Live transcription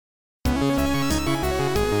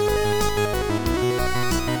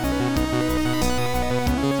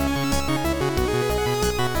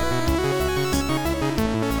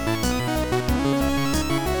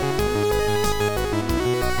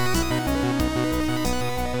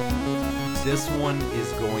This one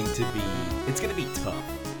is going to be, it's going to be tough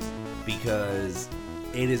because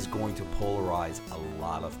it is going to polarize a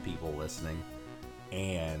lot of people listening.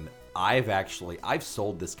 And I've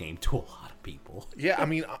sold this game to a lot of people. Yeah, I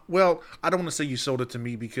mean, well, I don't want to say you sold it to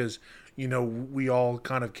me because, you know, we all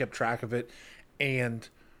kind of kept track of it. And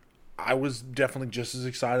I was definitely just as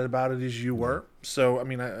excited about it as you were. So, I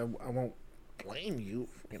mean, I won't blame you,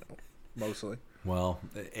 you know, mostly. Well,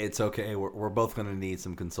 it's okay. We're both going to need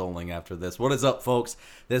some consoling after this. What is up, folks?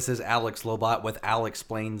 This is Alex Lobot with Alex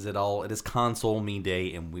Explains It All. It is Console Me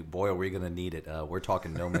Day, and boy, are we going to need it. We're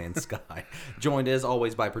talking No Man's Sky. Joined, as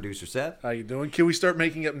always, by producer Seth. How you doing? Can we start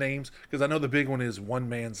making up names? Because I know the big one is One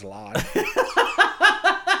Man's Lie.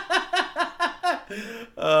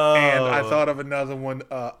 And I thought of another one,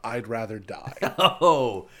 I'd Rather Die.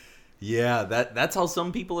 Oh, yeah. That's how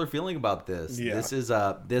some people are feeling about this. Yeah.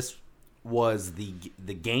 This was the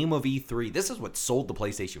game of E3. This is what sold the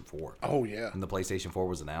PlayStation 4. Oh, yeah. When the PlayStation 4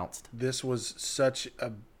 was announced. This was such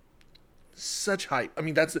hype. I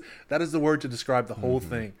mean, that is the word to describe the whole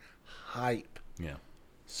thing. Hype. Yeah.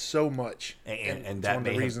 So much. And that's one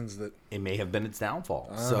of the reasons that it may have been its downfall.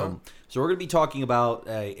 Uh-huh. So we're going to be talking about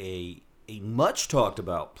a much talked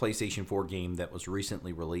about PlayStation 4 game that was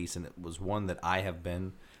recently released, and it was one that I have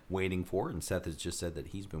been waiting for, and Seth has just said that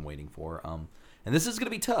he's been waiting for. And this is going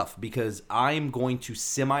to be tough because I'm going to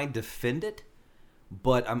semi-defend it,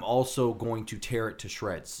 but I'm also going to tear it to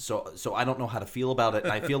shreds. So I don't know how to feel about it.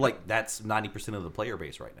 I feel like that's 90% of the player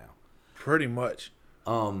base right now. pretty much.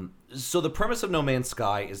 So the premise of No Man's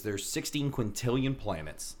Sky is there's 16 quintillion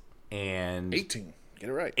planets and 18. Get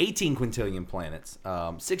it right. 18 quintillion planets.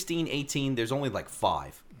 16, 18. There's only like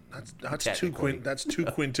 5. That's two technically. That's 2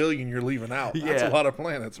 quintillion you're leaving out. That's Yeah. a lot of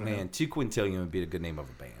planets, man. Man, 2 quintillion would be a good name of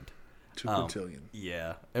a band. 2 quintillion.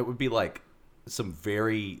 Yeah, it would be like some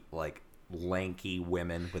very like lanky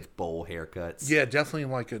women with bowl haircuts. Yeah, definitely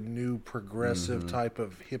like a new progressive type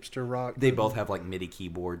of hipster rock. They both have like MIDI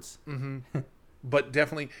keyboards. But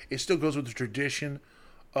definitely, it still goes with the tradition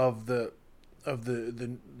of the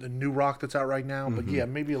new rock that's out right now. But yeah,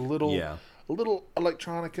 maybe a little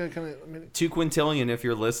electronica kind of. I mean, 2 quintillion, if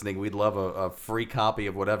you're listening, we'd love a free copy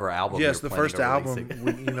of whatever album. yes, you're the planning first on album.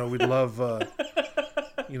 releasing. We'd love.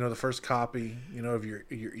 The first copy. Of your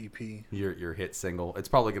EP. Your hit single. It's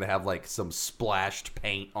probably gonna have like some splashed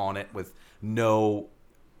paint on it with no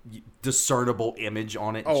discernible image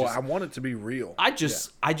on it. Oh, I want it to be real. I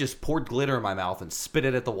just poured glitter in my mouth and spit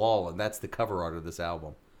it at the wall, and that's the cover art of this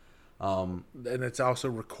album. And it's also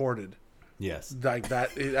recorded. Yes, Like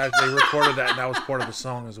that, they recorded that, and that was part of the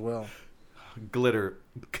song as well. glitter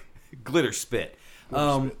spit.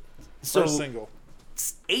 First So single.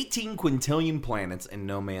 18 quintillion planets in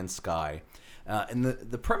No Man's Sky. And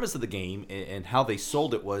the premise of the game and how they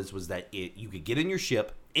sold it was that you could get in your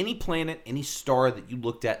ship, any planet, any star that you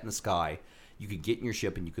looked at in the sky, you could get in your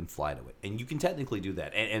ship and you can fly to it. And you can technically do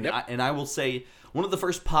that. And Yep. I will say one of the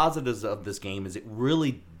first positives of this game is it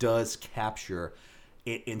really does capture,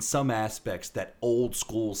 in some aspects, that old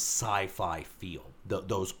school sci-fi feel.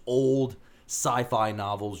 Those old sci-fi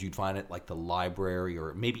novels you'd find at like the library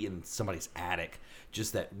or maybe in somebody's attic.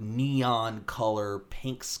 Just that neon color,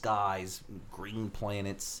 pink skies, green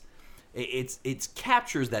planets. It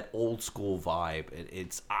captures that old school vibe.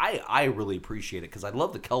 I really appreciate it because I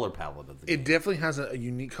love the color palette of the game. It definitely has a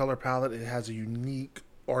unique color palette. It has a unique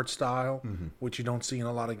art style, which you don't see in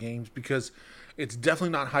a lot of games because it's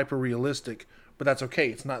definitely not hyper realistic. But that's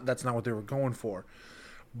okay. That's not what they were going for.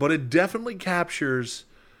 But it definitely captures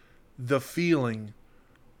the feeling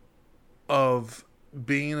of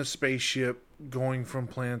being in a spaceship going from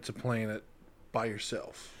planet to planet by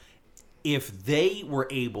yourself. If they were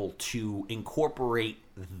able to incorporate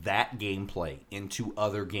that gameplay into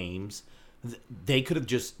other games, they could have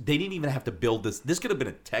they didn't even have to build this. This could have been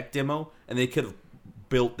a tech demo, and they could have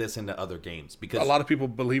built this into other games. Because a lot of people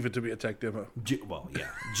believe it to be a tech demo. Well,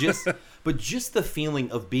 yeah. But just the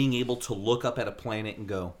feeling of being able to look up at a planet and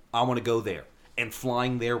go, I want to go there. And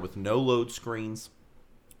flying there with no load screens.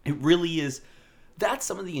 It really is. That's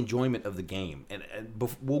some of the enjoyment of the game. And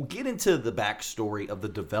we'll get into the backstory of the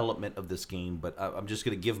development of this game, but I'm just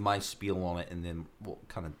going to give my spiel on it, and then we'll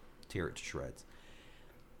kind of tear it to shreds.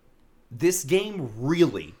 This game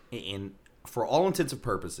really, for all intents and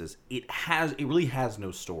purposes, it really has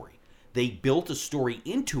no story. They built a story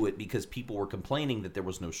into it because people were complaining that there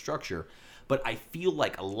was no structure, but I feel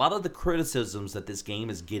like a lot of the criticisms that this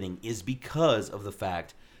game is getting is because of the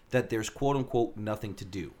fact that there's quote-unquote nothing to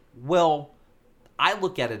do. Well, I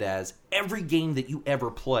look at it as every game that you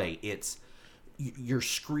ever play, your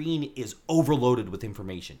screen is overloaded with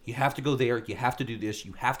information. You have to go there. You have to do this.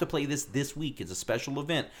 You have to play this week. It's a special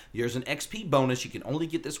event. There's an XP bonus you can only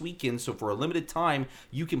get this weekend. So for a limited time,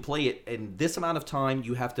 you can play it. And this amount of time,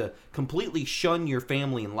 you have to completely shun your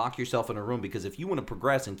family and lock yourself in a room. Because if you want to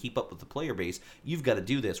progress and keep up with the player base, you've got to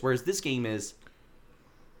do this. Whereas this game is,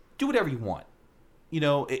 do whatever you want.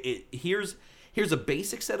 Here's a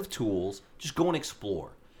basic set of tools. Just go and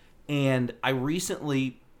explore. And I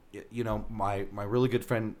recently... my really good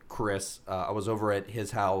friend Chris, I was over at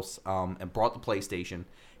his house and brought the PlayStation.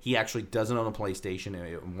 He actually doesn't own a PlayStation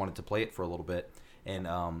and wanted to play it for a little bit. And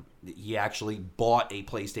he actually bought a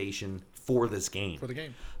PlayStation for this game. For the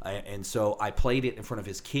game. And so I played it in front of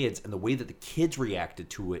his kids. And the way that the kids reacted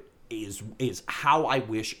to it is how I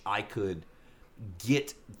wish I could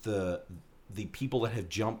get the people that have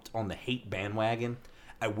jumped on the hate bandwagon.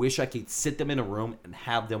 I wish I could sit them in a room and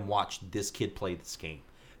have them watch this kid play this game.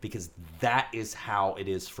 Because that is how it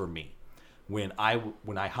is for me. When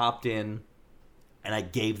I hopped in and I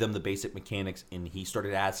gave them the basic mechanics and he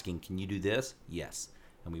started asking, can you do this? Yes.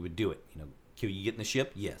 And we would do it. Can you get in the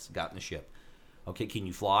ship? Yes. Got in the ship. Okay, can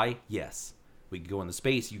you fly? Yes. We could go into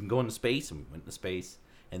space. You can go into space. And we went into space.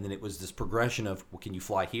 And then it was this progression of, well, can you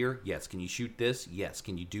fly here? Yes. Can you shoot this? Yes.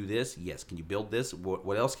 Can you do this? Yes. Can you build this?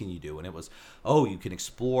 What else can you do? And it was, you can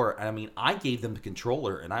explore. I mean, I gave them the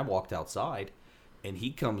controller and I walked outside. And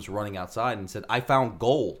he comes running outside and said, I found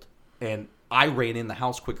gold. And I ran in the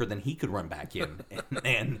house quicker than he could run back in.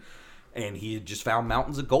 and he had just found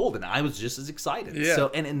mountains of gold. And I was just as excited. Yeah.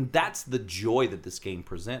 So and that's the joy that this game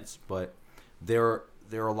presents. But there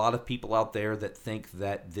are a lot of people out there that think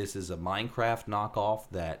that this is a Minecraft knockoff,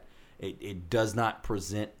 that it does not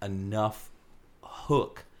present enough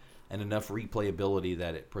hook and enough replayability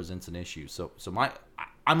that it presents an issue. So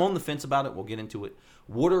I'm on the fence about it. We'll get into it.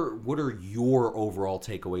 What are your overall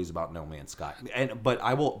takeaways about No Man's Sky? But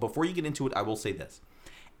I will, before you get into it, I will say this.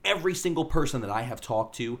 Every single person that I have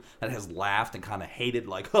talked to that has laughed and kind of hated,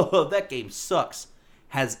 like, oh, that game sucks,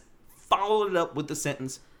 has followed it up with the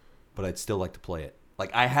sentence, but I'd still like to play it.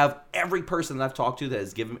 Like, I have every person that I've talked to that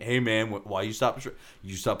has given me, hey man, why you stop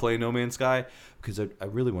playing No Man's Sky? Because I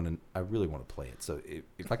really want to play it. So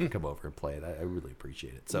if I can come over and play it, I really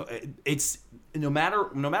appreciate it. So it's no matter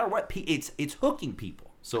what, it's hooking people.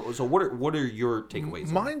 So what are your takeaways?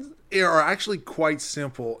 Mine are actually quite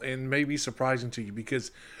simple and maybe surprising to you because,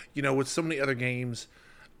 with so many other games,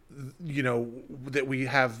 that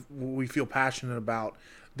we feel passionate about,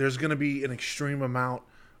 there's going to be an extreme amount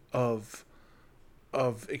of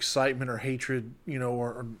excitement or hatred,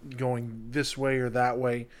 or going this way or that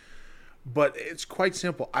way. But it's quite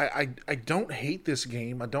simple. I don't hate this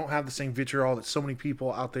game. I don't have the same vitriol that so many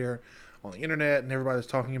people out there on the internet and everybody that's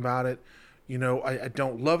talking about it. I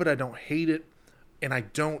don't love it. I don't hate it. And I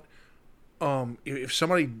don't, if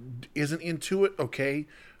somebody isn't into it, okay.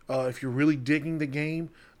 If you're really digging the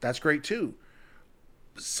game, that's great too.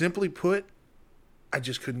 Simply put, I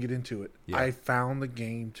just couldn't get into it. Yeah. I found the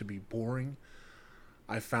game to be boring.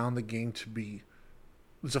 I found the game to be...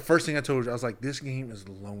 It's the first thing I told you. I was like, this game is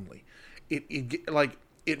lonely.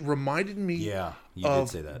 It reminded me... Yeah, you did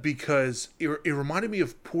say that. Because it reminded me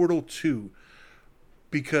of Portal 2.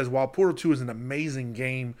 Because while Portal 2 is an amazing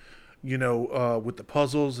game, with the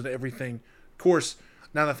puzzles and everything, of course,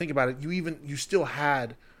 now that I think about it, you still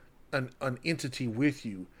had an entity with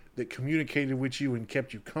you that communicated with you and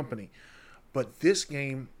kept you company. But this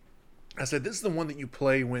game, I said, this is the one that you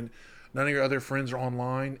play when none of your other friends are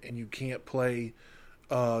online and you can't play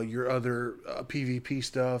your other PvP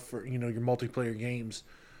stuff or, your multiplayer games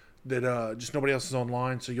that just nobody else is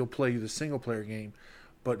online. So you'll play the single player game.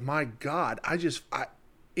 But my God, I don't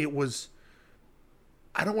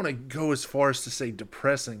want to go as far as to say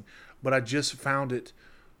depressing, but I just found it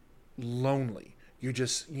lonely. You're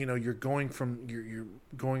just, you're going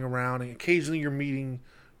around and occasionally you're meeting,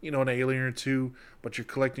 an alien or two, but you're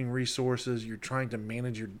collecting resources. You're trying to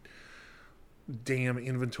manage your damn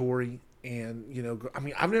inventory. And,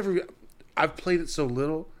 I've played it so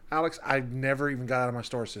little, Alex, I've never even got out of my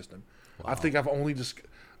star system. Wow. I think I've only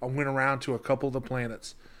I went around to a couple of the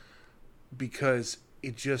planets because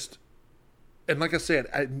it just, and like I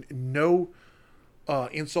said, no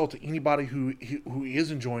insult to anybody who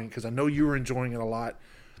is enjoying it, because I know you were enjoying it a lot,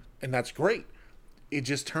 and that's great. It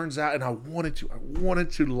just turns out, and I wanted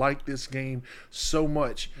to like this game so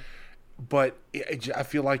much, but I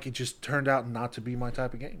feel like it just turned out not to be my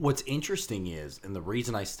type of game. What's interesting is, and the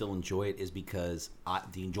reason I still enjoy it is because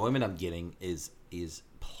the enjoyment I'm getting is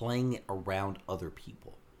playing it around other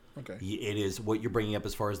people. Okay. It is what you're bringing up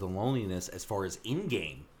as far as the loneliness, as far as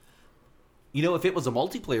in-game. If it was a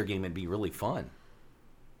multiplayer game, it'd be really fun.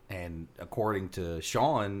 And according to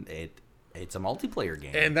Sean, it's a multiplayer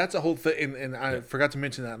game. And that's a whole thing. And I forgot to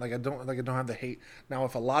mention that. Like I don't have the hate. Now,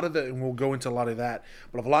 if a lot of and we'll go into a lot of that,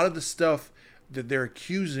 but if a lot of the stuff that they're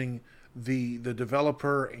accusing the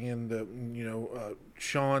developer and the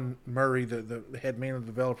Sean Murray, the head man of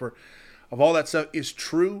the developer, of all that stuff is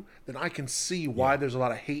true, then I can see why there's a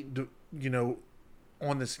lot of hate,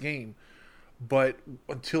 on this game. But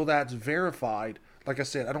until that's verified, like I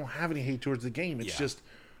said, I don't have any hate towards the game. It's just,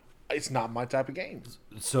 it's not my type of game.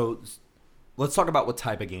 So let's talk about what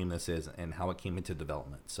type of game this is and how it came into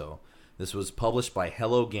development. So this was published by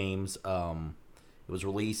Hello Games. It was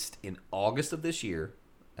released in August of this year.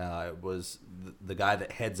 It was the guy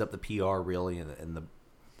that heads up the PR really, and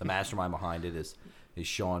the mastermind behind it is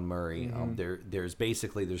Sean Murray. There's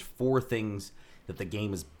 4 things that the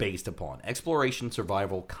game is based upon: exploration,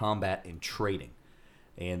 survival, combat, and trading.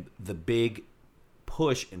 And the big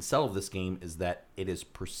push and sell of this game is that it is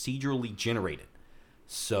procedurally generated.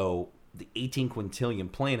 So the 18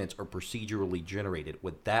 quintillion planets are procedurally generated.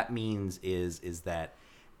 What that means is that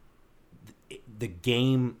the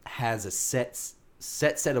game has a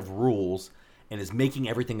set of rules and is making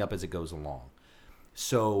everything up as it goes along.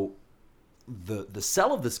 So the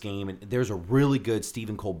sell of this game, and there's a really good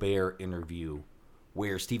Stephen Colbert interview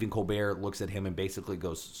where Stephen Colbert looks at him and basically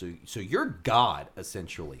goes, so you're God,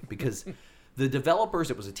 essentially, because the developers,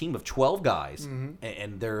 it was a team of 12 guys,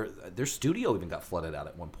 and their studio even got flooded out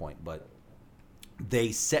at one point, but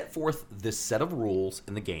they set forth this set of rules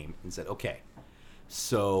in the game and said, okay,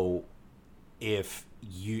 so if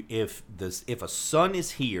a sun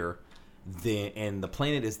is here, then and the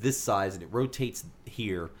planet is this size and it rotates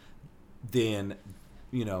here, then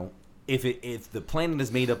if the planet is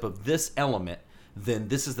made up of this element, then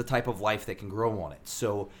this is the type of life that can grow on it.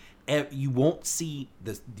 So you won't see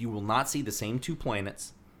this. You will not see the same 2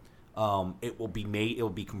 planets. It will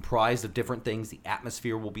be comprised of different things. The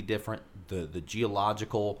atmosphere will be different. The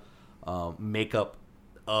geological makeup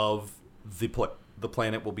of the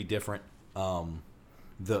planet will be different.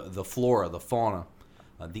 The flora, the fauna,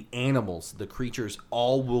 the animals, the creatures,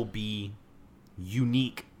 all will be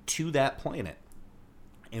unique to that planet.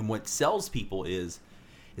 And what sells people is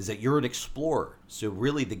that you're an explorer. So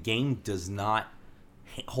really the game does not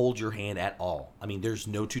hold your hand at all. I mean, there's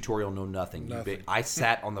no tutorial, no nothing. I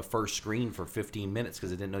sat on the first screen for 15 minutes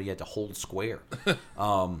because I didn't know you had to hold square.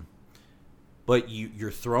 But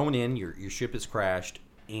you're thrown in, your ship is crashed,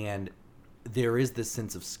 and there is this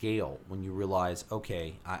sense of scale when you realize,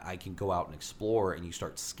 okay, I can go out and explore, and you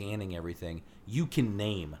start scanning everything. You can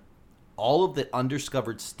name all of the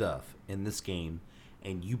undiscovered stuff in this game,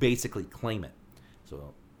 and you basically claim it.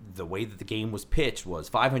 So the way that the game was pitched was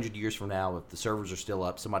 500 years from now, if the servers are still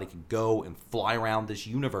up, somebody could go and fly around this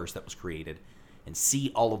universe that was created and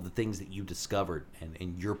see all of the things that you discovered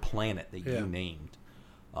and your planet that you named.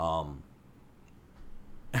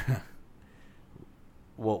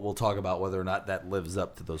 We'll talk about whether or not that lives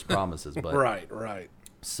up to those promises. But right.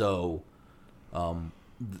 So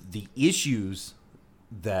the issues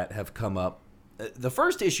that have come up, the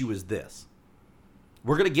first issue is this.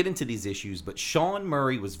 We're going to get into these issues, but Sean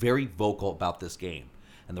Murray was very vocal about this game.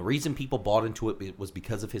 And the reason people bought into it was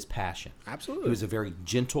because of his passion. Absolutely. He was a very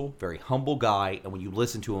gentle, very humble guy. And when you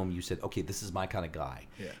listen to him, you said, okay, this is my kind of guy.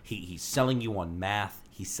 Yeah. He's selling you on math.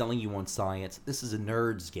 He's selling you on science. This is a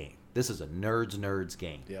nerd's game. This is a nerd's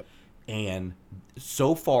game. Yep. And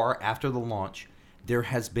so far, after the launch, there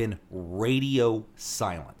has been radio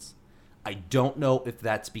silence. I don't know if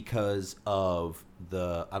that's because of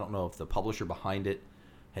I don't know if the publisher behind it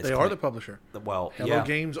They are the publisher. Well, Hello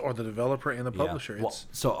Games are the developer and the publisher.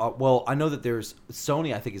 Yeah. Well, I know that there's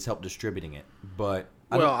Sony. I think is helped distributing it, but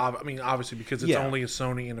I mean, obviously because it's only a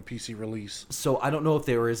Sony and a PC release. So I don't know if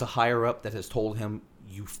there is a higher up that has told him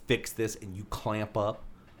you fix this and you clamp up,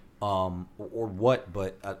 or what.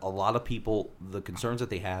 But a lot of people, the concerns that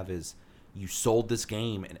they have is you sold this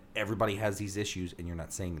game and everybody has these issues and you're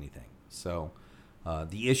not saying anything. So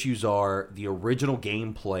the issues are the original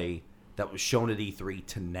gameplay that was shown at E3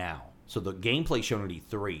 to now. So the gameplay shown at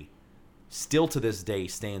E3 still to this day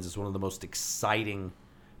stands as one of the most exciting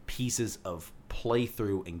pieces of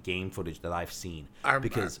playthrough and game footage that I've seen.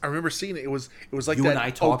 Because I remember seeing it. It was like you that and I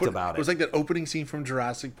talked about it. It was like that opening scene from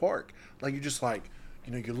Jurassic Park. Like you're just like,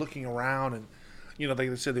 you're looking around and like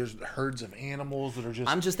they said, there's herds of animals that are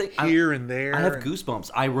just here and there. I have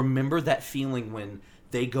goosebumps. I remember that feeling when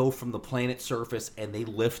they go from the planet's surface and they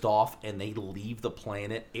lift off and they leave the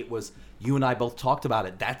planet. It was, you and I both talked about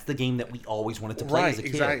it. That's the game that we always wanted to play as a kid.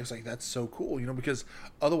 Exactly. It's like, that's so cool, because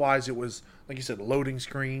otherwise it was, like you said, loading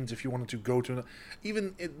screens. If you wanted to go to,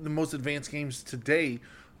 even in the most advanced games today,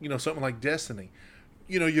 something like Destiny,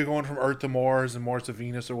 you're going from Earth to Mars and Mars to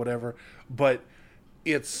Venus or whatever, but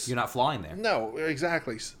You're not flying there. no,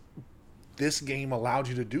 exactly. This game allowed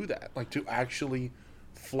you to do that, like to actually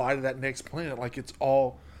fly to that next planet. Like it's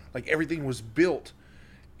all like everything was built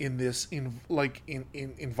in this in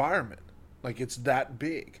environment. Like it's that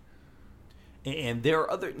big. And there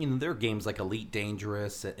are other, there are games like Elite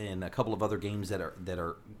Dangerous and a couple of other games that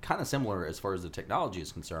are kind of similar as far as the technology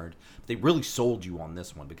is concerned. They really sold you on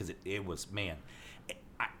this one because it was, man,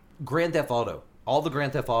 Grand Theft Auto, all the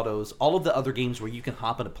Grand Theft Autos, all of the other games where you can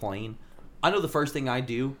hop in a plane. I know the first thing I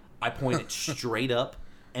do, I point it straight up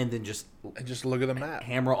and then just look at the map.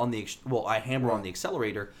 Hammer on the on the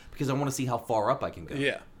accelerator because I want to see how far up I can go.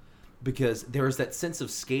 Yeah. Because there's that sense of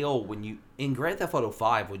scale when you in Grand Theft Auto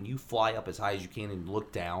 5 when you fly up as high as you can and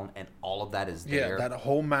look down and all of that is there. Yeah, that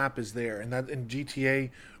whole map is there, and that in GTA,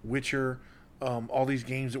 Witcher, all these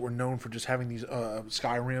games that were known for just having these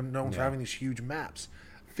Skyrim, known for having these huge maps.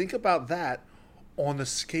 Think about that on the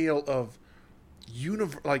scale of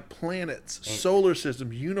like planets, solar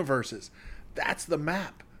systems, universes. That's the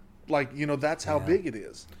map. Like that's how big it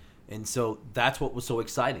is. And so that's what was so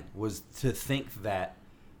exciting was to think that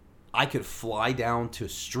I could fly down to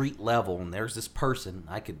street level and there's this person.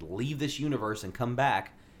 I could leave this universe and come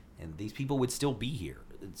back, and these people would still be here.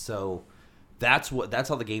 And so that's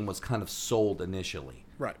how the game was kind of sold initially.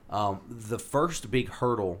 Right. The first big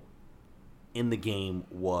hurdle in the game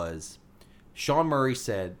was Sean Murray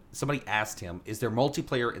said, somebody asked him, is there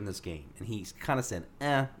multiplayer in this game? And he kind of said,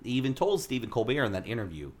 He even told Stephen Colbert in that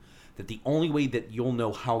interview that the only way that you'll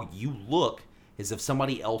know how you look is if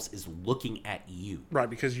somebody else is looking at you. Right,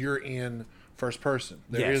 because you're in first person.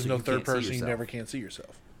 There is no third person. You never can see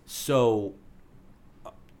yourself. So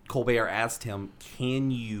Colbert asked him, can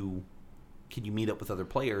you meet up with other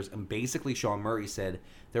players? And basically Sean Murray said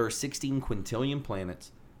there are 16 quintillion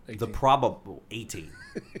planets. 18. The probable 18.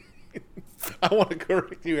 I want to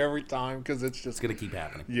correct you every time because it's going to keep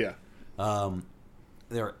happening. Yeah.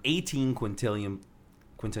 There are 18 quintillion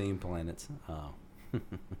planets.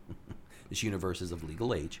 This universe is of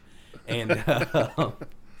legal age. And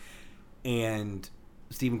and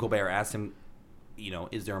Stephen Colbert asked him,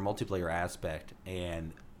 is there a multiplayer aspect?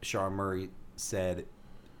 And Sean Murray said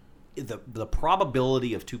the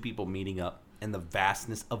probability of two people meeting up and the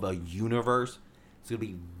vastness of a universe is going to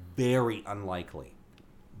be very unlikely.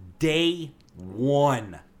 Day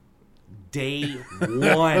one.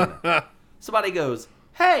 Somebody goes,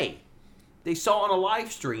 hey, they saw on a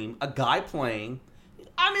live stream a guy playing,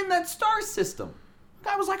 I'm in that star system. The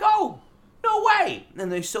guy was like, oh, no way.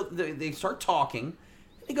 And they start talking.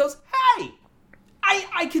 And he goes, hey,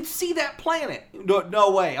 I could see that planet.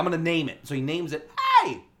 No way. I'm going to name it. So he names it.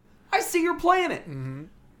 Hey, I see your planet. Mm-hmm.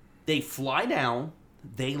 They fly down.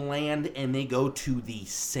 They land and they go to the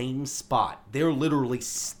same spot. They're literally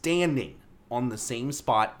standing on the same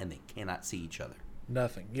spot and they cannot see each other.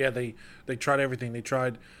 Nothing. Yeah, they tried everything. They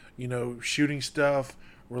tried, shooting stuff,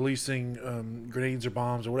 releasing grenades or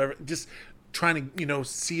bombs or whatever, just trying to,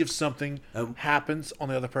 see if something happens on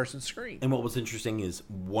the other person's screen. And what was interesting is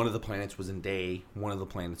one of the planets was in day, one of the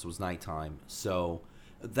planets was nighttime. So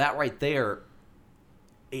that right there,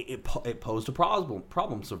 it posed a problem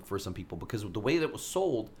for some people because of the way that it was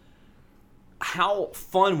sold. How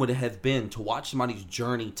fun would it have been to watch somebody's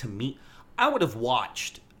journey to meet? I would have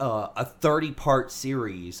watched a 30-part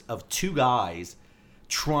series of two guys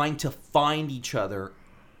trying to find each other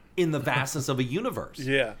in the vastness of a universe.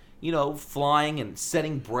 Yeah. Flying and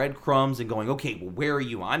setting breadcrumbs and going, okay, well, where are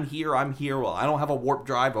you? I'm here. Well, I don't have a warp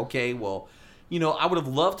drive. Okay, well, I would have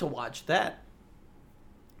loved to watch that.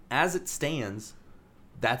 As it stands,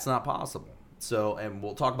 that's not possible. So, and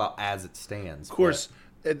we'll talk about as it stands. Of course,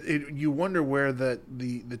 you wonder where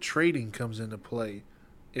the trading comes into play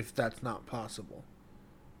if that's not possible.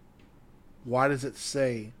 Why does it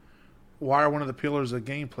say, why are one of the pillars of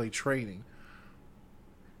gameplay trading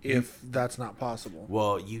if that's not possible?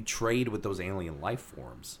 Well, you trade with those alien life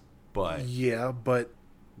forms, but... Yeah, but...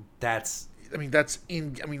 That's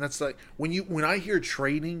like, when I hear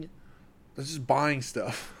trading, that's just buying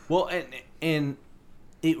stuff. Well, and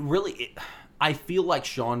it really... I feel like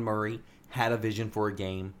Sean Murray had a vision for a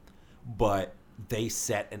game, but they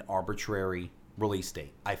set an arbitrary release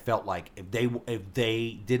date. I felt like if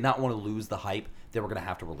they did not want to lose the hype, they were going to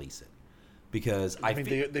have to release it. Because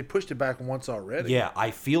they pushed it back once already. Yeah,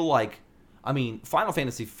 I feel like, Final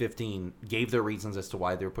Fantasy 15 gave their reasons as to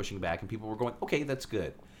why they were pushing back, and people were going, okay, that's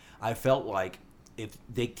good. I felt like if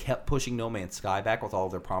they kept pushing No Man's Sky back with all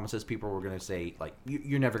of their promises, people were going to say, like,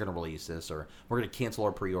 you're never going to release this, or we're going to cancel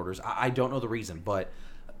our pre-orders. I don't know the reason, but,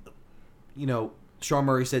 Sean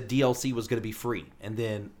Murray said DLC was going to be free, and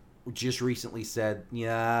then just recently said,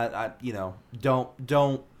 yeah,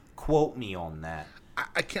 don't quote me on that.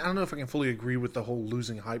 I can't. I don't know if I can fully agree with the whole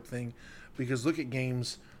losing hype thing, because look at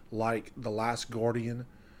games like The Last Guardian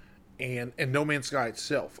and No Man's Sky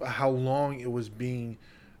itself. How long it was being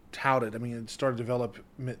touted. I mean, it started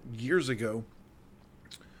development years ago,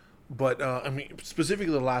 but I mean,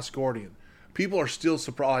 specifically The Last Guardian, people are still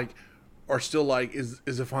surprised. Are still like, is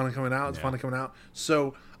it finally coming out? It's finally coming out.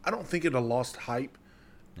 So I don't think it lost hype.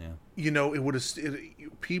 Yeah. It would have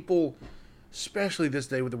people, especially this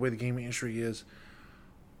day with the way the gaming industry is.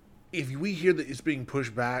 If we hear that it's being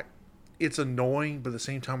pushed back, it's annoying, but at the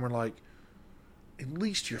same time, we're like, at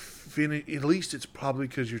least you're finished. At least it's probably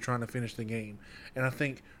because you're trying to finish the game. And I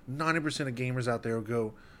think 90% of gamers out there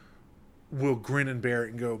will grin and bear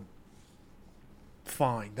it and go,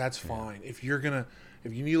 fine, that's fine. If you need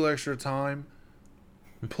a little extra time,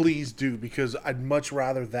 please do, because I'd much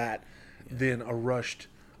rather that than a rushed,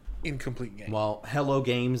 incomplete game. Well, Hello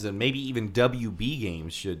Games and maybe even WB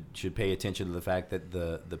Games should pay attention to the fact that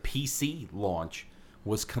the PC launch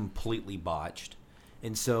was completely botched.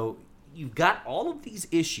 And so you've got all of these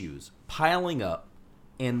issues piling up,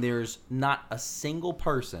 and there's not a single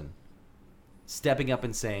person stepping up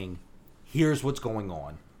and saying, here's what's going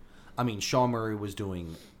on. I mean, Sean Murray was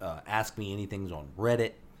doing Ask Me Anythings on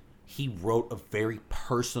Reddit. He wrote a very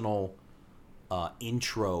personal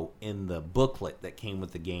intro in the booklet that came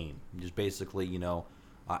with the game. Just basically,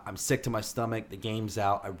 I'm sick to my stomach. The game's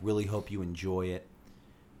out. I really hope you enjoy it.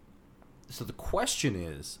 So the question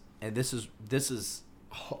is, and this is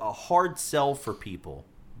a hard sell for people,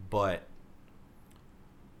 but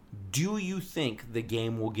do you think the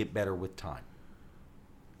game will get better with time?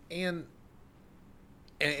 And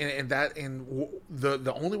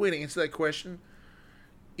the only way to answer that question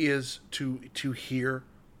is to hear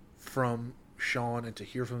from Sean and to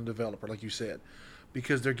hear from the developer, like you said,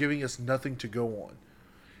 because they're giving us nothing to go on.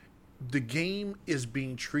 The game is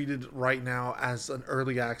being treated right now as an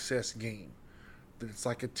early access game. That it's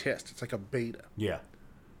like a test. It's like a beta. Yeah.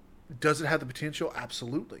 Does it have the potential?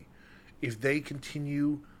 Absolutely. If they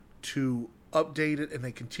continue to update it and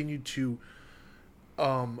they continue to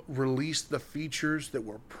release the features that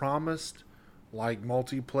were promised, like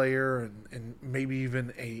multiplayer and maybe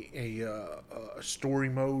even a story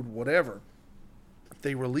mode, whatever. If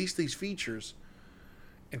they release these features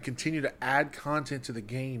and continue to add content to the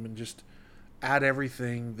game and just add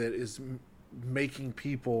everything that is making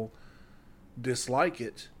people dislike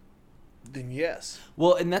it, then yes.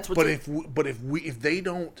 Well, and that's what. If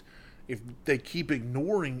they keep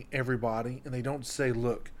ignoring everybody and they don't say,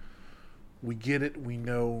 look, we get it, we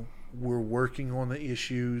know, we're working on the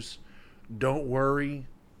issues, don't worry,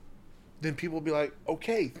 then people will be like,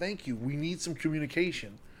 okay, thank you, we need some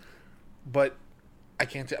communication. But I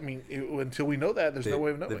can't until we know that, there's no way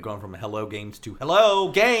of knowing. They've gone from Hello Games to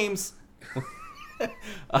Hello Games.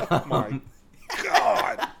 Oh my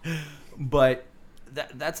God. But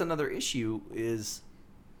that's another issue, is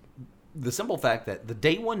the simple fact that the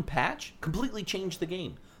day one patch completely changed the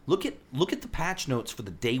game. Look at the patch notes for the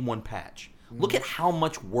day one patch. Look at how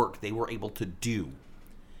much work they were able to do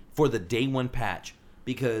for the day one patch,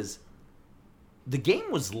 because the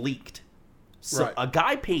game was leaked. So right. A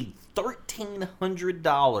guy paid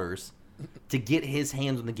 $1,300 to get his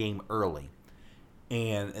hands on the game early.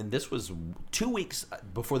 And this was 2 weeks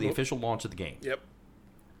before the official launch of the game. Yep.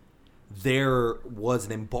 There was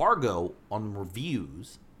an embargo on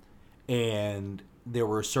reviews, and there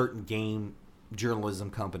were certain game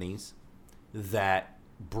journalism companies that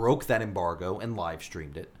broke that embargo and live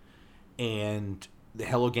streamed it. And the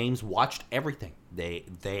Hello Games watched everything.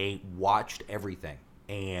 They watched everything.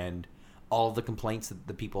 And all of the complaints that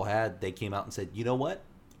the people had, they came out and said, you know what?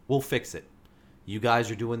 We'll fix it. You guys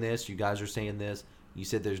are doing this. You guys are saying this. You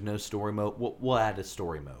said there's no story mode. We'll add a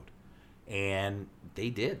story mode. And they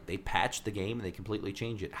did. They patched the game and they completely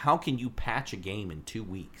changed it. How can you patch a game in 2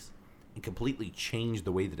 weeks and completely change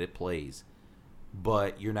the way that it plays?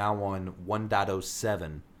 But you're now on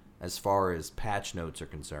 1.07 as far as patch notes are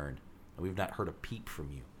concerned. And we've not heard a peep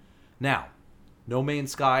from you. Now, No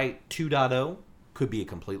Man's Sky 2.0 could be a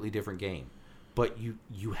completely different game. But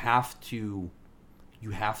you have to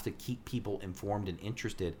keep people informed and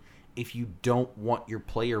interested if you don't want your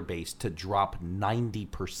player base to drop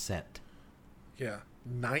 90%. Yeah,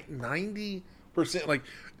 90%. Like,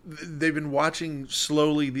 they've been watching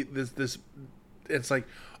slowly this. It's like,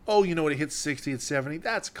 oh, you know what? It hits 60, it's 70.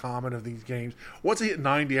 That's common of these games. Once it hit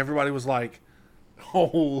 90, everybody was like,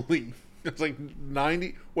 holy. It's like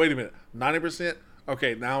 90. Wait a minute, 90%.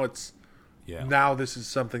 Okay, now it's. Yeah. Now this is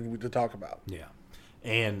something to talk about. Yeah,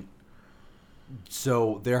 and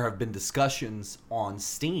So there have been discussions on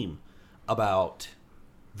Steam about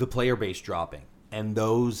the player base dropping, and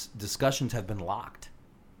those discussions have been locked.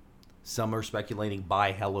 Some are speculating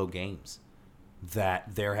by Hello Games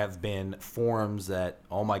that there have been forums that,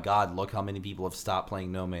 oh my God, look how many people have stopped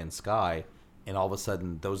playing No Man's Sky, and all of a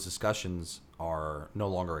sudden those discussions are no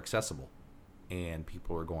longer accessible, and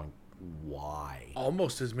people are going, why?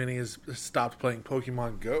 Almost as many as stopped playing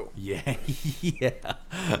Pokemon Go. Yeah, yeah.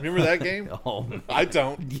 Remember that game? Oh, I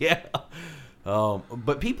don't. yeah.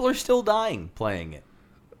 But people are still dying playing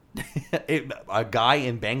it. A guy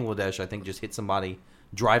in Bangladesh, I think, just hit somebody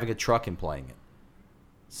driving a truck and playing it.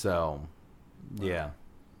 So, yeah.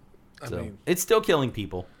 I mean, it's still killing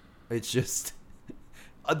people. It's just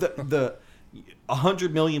the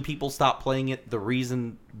 100 million people stopped playing it. The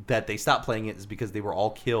reason that they stopped playing it is because they were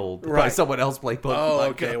all killed by someone else playing Pokemon. Oh,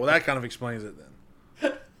 okay. Well, that kind of explains it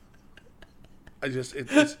then.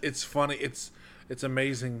 It's funny. It's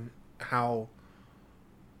amazing how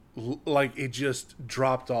like it just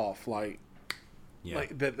dropped off. Like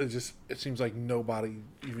that. It seems like nobody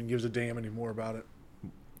even gives a damn anymore about it.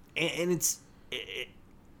 And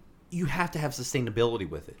you have to have sustainability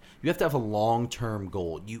with it. You have to have a long-term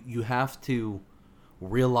goal. You have to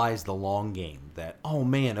realize the long game that, oh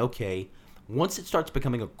man, okay, once it starts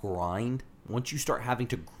becoming a grind, once you start having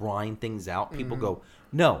to grind things out, people go,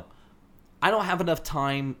 no, I don't have enough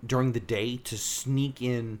time during the day to sneak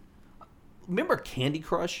in. Remember Candy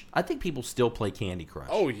Crush? I think people still play Candy Crush.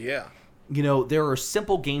 Oh, yeah. You know, there are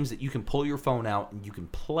simple games that you can pull your phone out and you can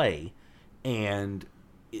play, and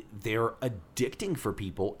they're addicting for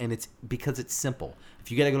people, and it's because it's simple. If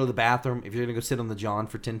you got to go to the bathroom, if you're going to go sit on the john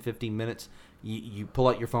for 10, 15 minutes, you pull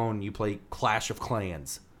out your phone and you play Clash of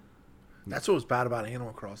Clans. That's what was bad about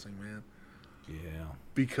Animal Crossing, man. Yeah.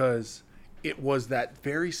 Because it was that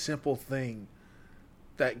very simple thing,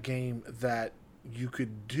 that game that you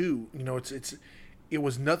could do. You know, it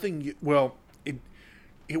was nothing. Well,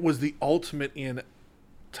 it was the ultimate in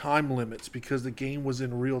time limits because the game was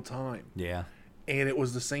in real time. Yeah. And it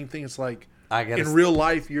was the same thing. It's like in real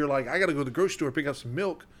life, you're like, I got to go to the grocery store pick up some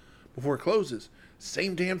milk before it closes.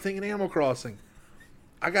 Same damn thing in Animal Crossing.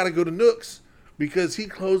 I got to go to Nooks because he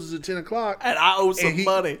closes at 10 o'clock. And I owe some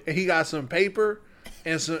money. And he got some paper.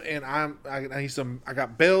 I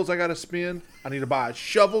got bells I got to spin. I need to buy a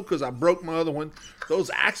shovel because I broke my other one.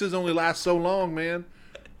 Those axes only last so long, man.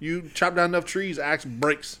 You chop down enough trees, axe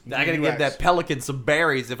breaks. I gotta give that pelican some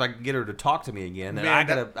berries if I can get her to talk to me again. And I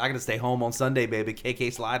gotta stay home on Sunday, baby.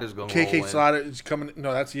 KK Slider's going. KK Slider is coming.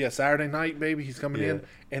 No, that's Saturday night, baby. He's coming in,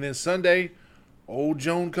 and then Sunday, old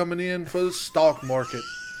Joan coming in for the stock market.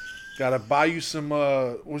 Gotta buy you some.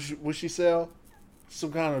 What she sell?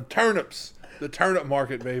 Some kind of turnips. The turnip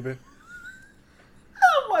market, baby.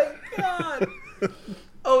 Oh my god.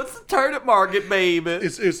 Oh, it's the turnip market, baby.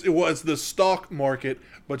 It was the stock market,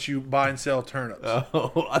 but you buy and sell turnips.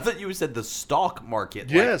 Oh, I thought you said the stock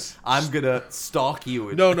market. Yes. Like, I'm gonna stalk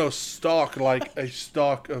you. No, stock, like a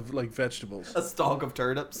stalk of like vegetables. A stalk of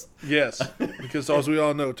turnips? Yes, because as we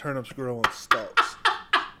all know, turnips grow on stalks.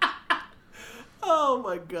 Oh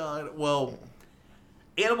my god. Well,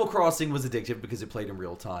 Animal Crossing was addictive because it played in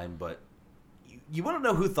real time, but you want to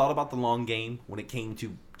know who thought about the long game when it came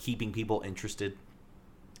to keeping people interested?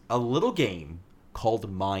 A little game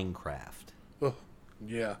called Minecraft. Oh,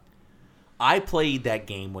 yeah. I played that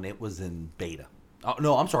game when it was in beta. Oh,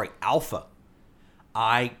 no, I'm sorry, alpha.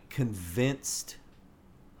 I convinced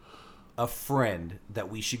a friend that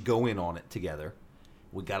we should go in on it together.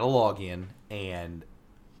 We got to log in, and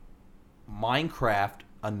Minecraft,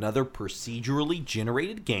 another procedurally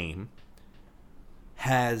generated game,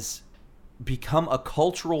 has become a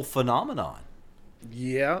cultural phenomenon.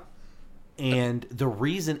 Yeah. And the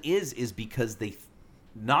reason is because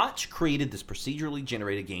Notch created this procedurally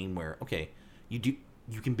generated game where, okay, you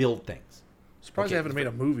can build things. Surprised they haven't made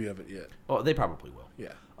a movie of it yet. Oh, they probably will.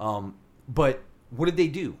 Yeah. But what did they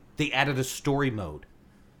do? They added a story mode.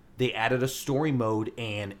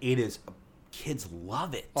 And it is, kids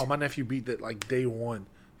love it. Oh, my nephew beat that like day one.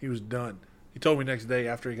 He was done. He told me next day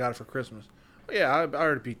after he got it for Christmas. Oh, yeah, I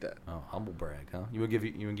already beat that. Oh, humble brag, huh? You want to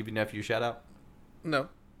give your nephew a shout out? No.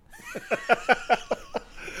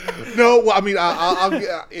 No, well, I mean, I'll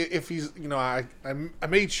if he's, you know, I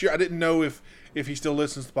made sure. I didn't know if he still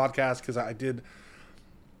listens to the podcast because I did.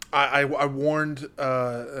 I warned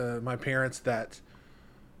my parents that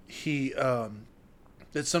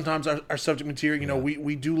that sometimes our subject material, you know,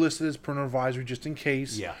 we do list it as parental advisory just in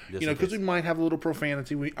case. Yeah. You know, because we might have a little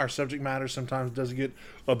profanity. Our subject matter sometimes does get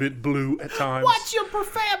a bit blue at times. Watch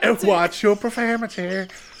your profanity.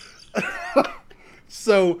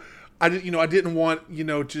 So I didn't want, you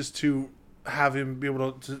know, just to have him be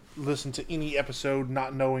able to listen to any episode,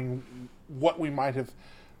 not knowing what we might have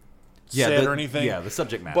said or anything. Yeah, the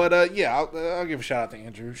subject matter. But I'll give a shout out to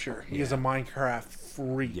Andrew. Sure, he is a Minecraft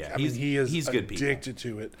freak. Yeah, he's good addicted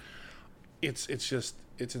to it. It's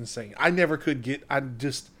insane. I never could get.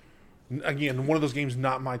 Again, one of those games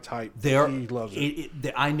not my type. He loves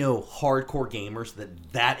it. I know hardcore gamers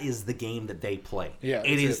that is the game that they play. Yeah,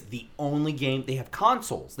 it is the only game. They have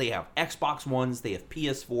consoles. They have Xbox Ones. They have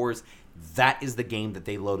PS4s. That is the game that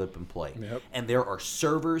they load up and play. Yep. And there are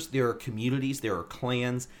servers, there are communities, there are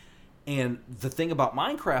clans. And the thing about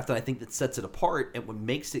Minecraft that I think that sets it apart and what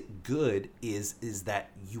makes it good is that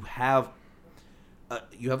you have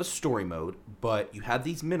a story mode, but you have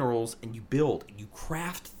these minerals and you build, you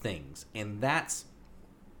craft things. And that's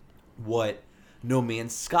what No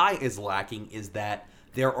Man's Sky is lacking, is that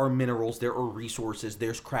there are minerals, there are resources,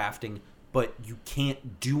 there's crafting, but you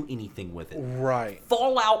can't do anything with it. Right.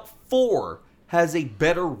 Fallout 4 has a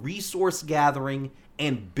better resource gathering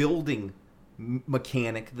and building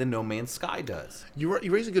mechanic than No Man's Sky does. You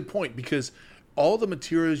raise a good point, because all the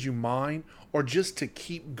materials you mine are just to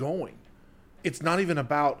keep going. It's not even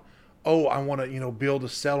about, I want to build a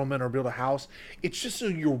settlement or build a house. It's just so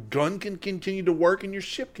your gun can continue to work and your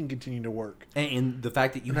ship can continue to work. And the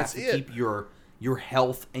fact that you have to keep your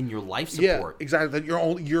health and your life support. Yeah, exactly. That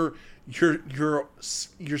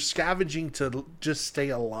you're scavenging to just stay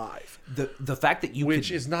alive. The fact that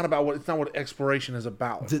is not about it's not what exploration is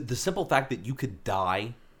about. The simple fact that you could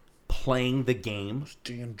die playing the game. Those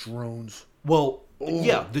damn drones. Well,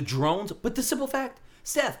 yeah, the drones, but the simple fact,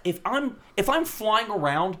 Seth, if I'm flying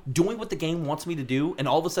around doing what the game wants me to do, and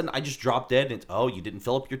all of a sudden I just drop dead, and it's, you didn't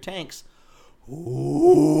fill up your tanks.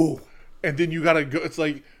 Ooh. And then you gotta go. It's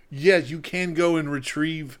like, yes, you can go and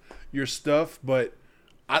retrieve your stuff, but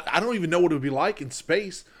I don't even know what it would be like in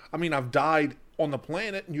space. I mean, I've died on the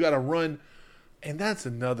planet, and you gotta run, and that's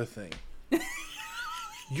another thing.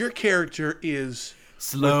 Your character is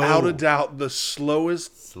slow, without a doubt, the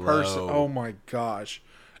slowest person. Oh my gosh!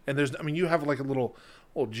 And you have like a little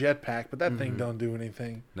jetpack, but that thing don't do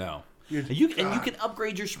anything. No. And you can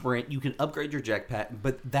upgrade your sprint, you can upgrade your jetpack,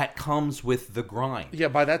 but that comes with the grind. Yeah,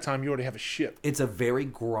 by that time you already have a ship. It's a very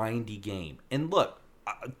grindy game. And look,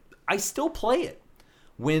 I still play it.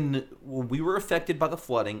 When we were affected by the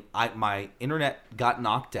flooding, my internet got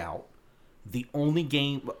knocked out. The only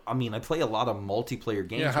game, I play a lot of multiplayer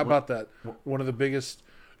games. Yeah, how about that? One of the biggest,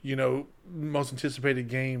 most anticipated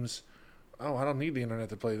games. Oh, I don't need the internet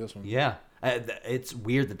to play this one. Yeah. It's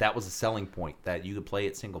weird that was a selling point, that you could play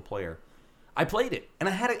it single player. I played it, and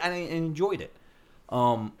I enjoyed it.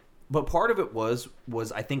 But part of it was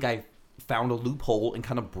I think I found a loophole and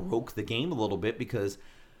kind of broke the game a little bit, because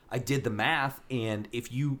I did the math, and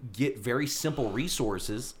if you get very simple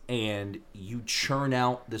resources and you churn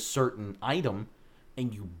out this certain item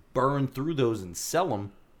and you burn through those and sell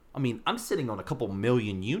them, I'm sitting on a couple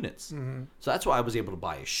million units. Mm-hmm. So that's why I was able to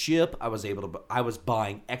buy a ship. I was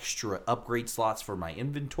buying extra upgrade slots for my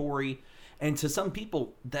inventory. And to some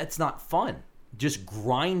people, that's not fun. Just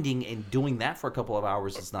grinding and doing that for a couple of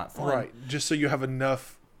hours is not fun. Right. Just so you have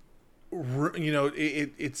enough,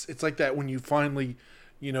 it's like that when you finally,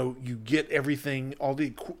 you get everything, all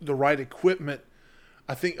the right equipment.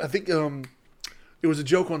 I think it was a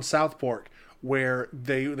joke on South Park where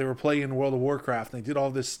they were playing World of Warcraft and they did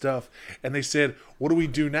all this stuff and they said, what do we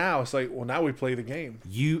do now? It's like, well, now we play the game.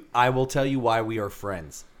 I will tell you why we are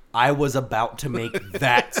friends. I was about to make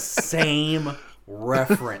that same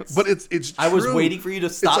reference. But it's true. I was waiting for you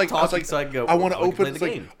to stop talking so I could go, I want to open the it's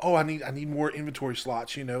game. I need more inventory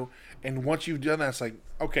slots, And once you've done that, it's like,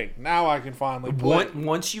 okay, now I can finally play.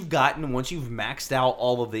 Once you've maxed out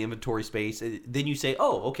all of the inventory space, then you say,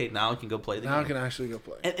 oh, okay, now I can go play the game. Now I can actually go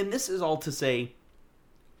play. And this is all to say,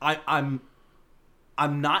 I'm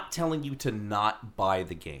not telling you to not buy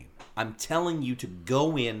the game. I'm telling you to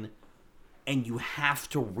go in, and you have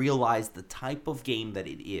to realize the type of game that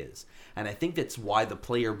it is. And I think that's why the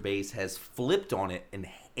player base has flipped on it and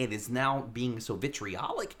is now being so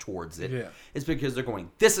vitriolic towards it. Yeah. It's because they're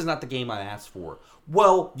going, this is not the game I asked for.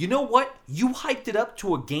 Well, you know what? You hyped it up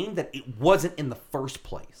to a game that it wasn't in the first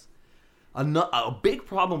place. A big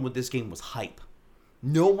problem with this game was hype.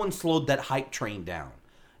 No one slowed that hype train down.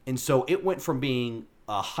 And so it went from being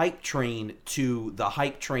a hype train to the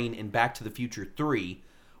hype train in Back to the Future 3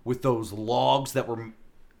 with those logs that were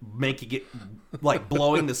making it, like,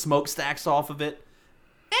 blowing the smokestacks off of it.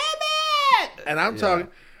 And I'm talking,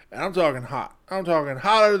 And I'm talking hot. I'm talking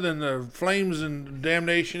hotter than the flames and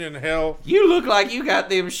damnation and hell. You look like you got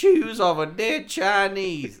them shoes off a dead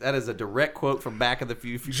Chinese. That is a direct quote from Back of the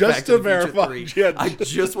Future. Just to verify. Yeah, I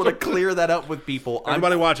just want to clear that up with people.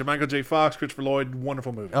 Everybody watch it. Michael J. Fox, Christopher Lloyd,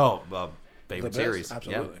 wonderful movie. Oh, favorite series.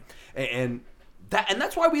 Absolutely. Yeah. And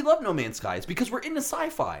that's why we love No Man's Sky. It's because we're into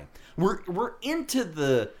sci-fi. We're into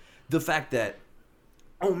the fact that,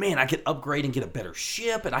 oh man, I can upgrade and get a better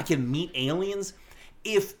ship, and I can meet aliens.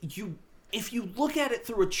 If you look at it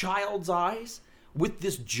through a child's eyes with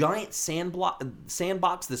this giant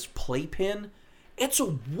sandbox, this playpen, it's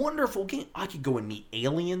a wonderful game. I could go and meet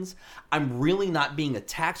aliens. I'm really not being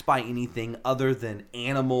attacked by anything other than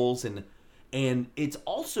animals, and it's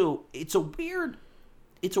a weird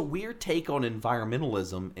take on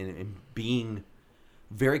environmentalism and being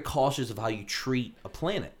very cautious of how you treat a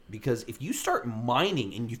planet. Because if you start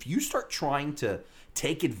mining and if you start trying to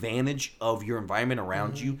take advantage of your environment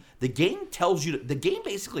around you, the game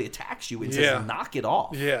basically attacks you and says, knock it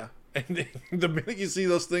off. Yeah. And the minute you see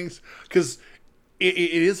those things, because it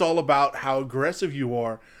is all about how aggressive you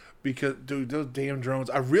are, because, dude, those damn drones,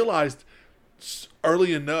 I realized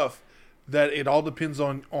early enough that it all depends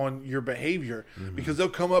on your behavior, because they'll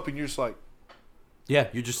come up and you're just like, yeah,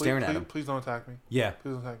 you're just staring at them. Please don't attack me. Yeah.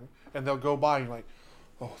 Please don't attack me. And they'll go by and you're like,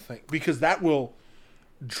 oh, because that will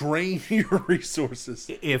drain your resources.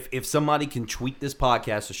 If somebody can tweet this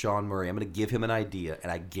podcast to Sean Murray, I'm going to give him an idea,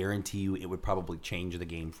 and I guarantee you it would probably change the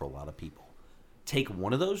game for a lot of people. Take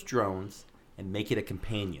one of those drones and make it a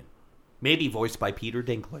companion. Maybe voiced by Peter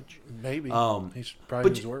Dinklage. Maybe. He's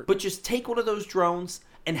probably his work. But just take one of those drones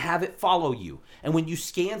and have it follow you. And when you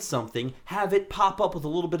scan something, have it pop up with a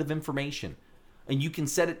little bit of information. And you can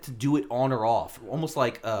set it to do it on or off. Almost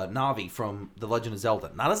like Navi from The Legend of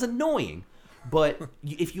Zelda. Not as annoying, but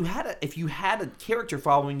if you had a character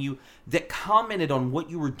following you that commented on what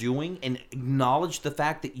you were doing and acknowledged the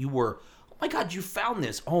fact that you were, oh my God, you found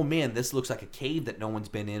this. Oh man, this looks like a cave that no one's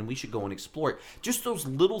been in. We should go and explore it. Just those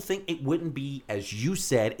little things. It wouldn't be, as you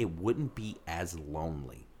said, it wouldn't be as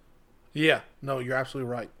lonely. Yeah, no, you're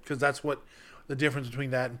absolutely right. Because that's what the difference between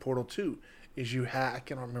that and Portal 2 is. I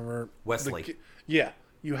cannot remember Wesley.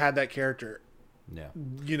 You had that character. Yeah,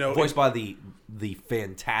 voiced by the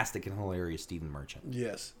fantastic and hilarious Stephen Merchant.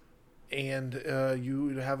 Yes, and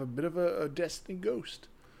you have a bit of a Destiny ghost.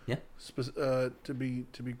 Yeah, to be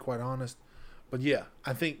quite honest, but yeah,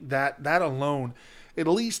 I think that alone, at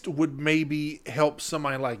least would maybe help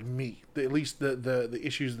somebody like me. At least the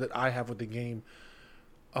issues that I have with the game,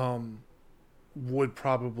 would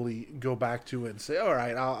probably go back to it and say, all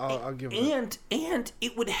right, I'll give it. And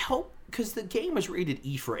it would help because the game is rated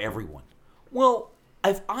E for everyone. Well,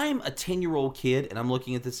 if I'm a 10-year-old kid and I'm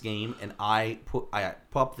looking at this game and I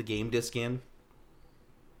pop the game disc in,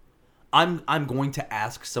 I'm going to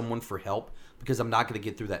ask someone for help because I'm not going to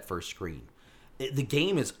get through that first screen. The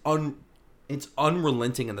game is it's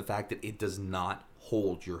unrelenting in the fact that it does not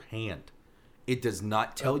hold your hand. It does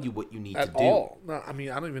not tell you what you need to do. At all. No, I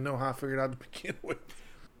mean, I don't even know how I figured out to begin with.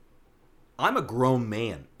 I'm a grown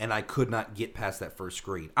man, and I could not get past that first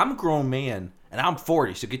screen. I'm a grown man, and I'm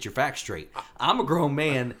 40, so get your facts straight. I'm a grown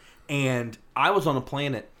man, and I was on a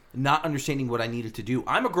planet not understanding what I needed to do.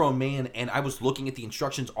 I'm a grown man, and I was looking at the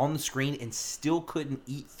instructions on the screen and still couldn't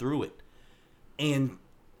eat through it. And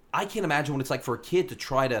I can't imagine what it's like for a kid to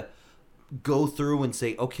try to go through and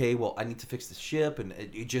say, okay, well, I need to fix the ship, and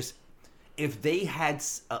it just... If they had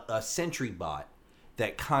a sentry bot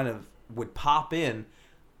that kind of would pop in,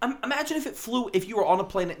 imagine if it flew, if you were on a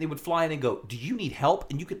planet and it would fly in and go, do you need help?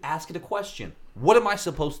 And you could ask it a question. What am I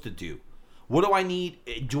supposed to do? What do I need?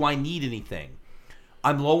 Do I need anything?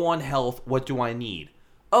 I'm low on health. What do I need?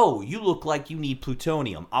 Oh, you look like you need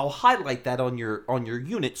plutonium. I'll highlight that on your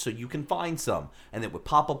unit so you can find some. And it would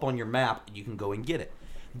pop up on your map and you can go and get it.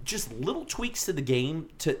 Just little tweaks to the game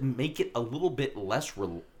to make it a little bit less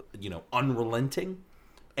unrelenting,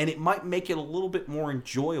 and it might make it a little bit more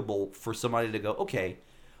enjoyable for somebody to go, okay,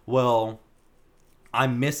 well,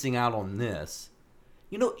 I'm missing out on this.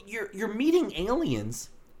 You're meeting aliens,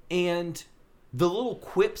 and the little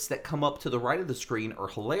quips that come up to the right of the screen are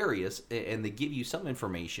hilarious, and they give you some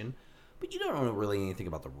information, but you don't know really anything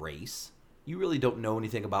about the race. You really don't know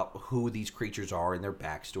anything about who these creatures are and their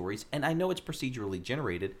backstories. And I know it's procedurally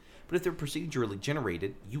generated, but if they're procedurally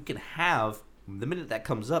generated, you can have, the minute that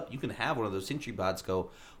comes up, you can have one of those sentry bots go,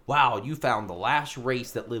 wow, you found the last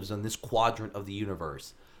race that lives in this quadrant of the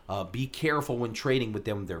universe. Be careful when trading with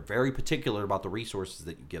them. They're very particular about the resources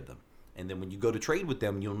that you give them. And then when you go to trade with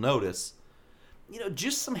them, you'll notice,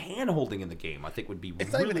 just some hand-holding in the game, I think would be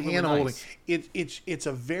it's really, not even really hand-holding. nice. It's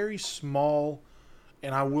a very small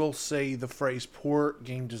and I will say the phrase "poor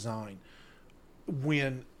game design"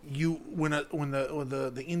 when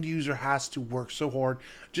the end user has to work so hard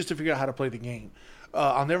just to figure out how to play the game.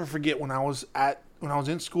 I'll never forget when I was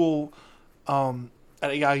in school at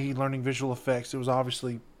AIE learning visual effects. It was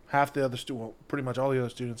obviously half the other pretty much all the other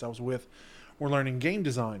students I was with were learning game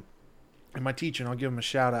design, and my teacher, and I'll give him a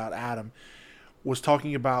shout out, Adam, was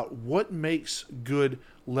talking about what makes good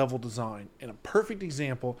level design. And a perfect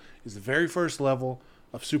example is the very first level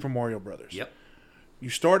of Super Mario Brothers. Yep. You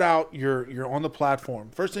start out, you're on the platform.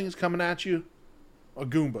 First thing is coming at you, a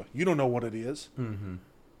Goomba. You don't know what it is. Mm-hmm.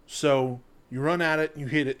 So you run at it, you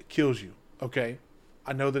hit it, it kills you. Okay,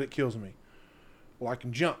 I know that it kills me. Well, I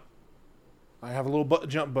can jump. I have a little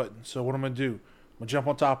jump button. So what I'm going to do? I'm going to jump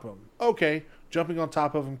on top of him. Okay, jumping on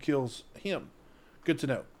top of him kills him. Good to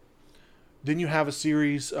know. Then you have a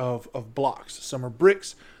series of blocks. Some are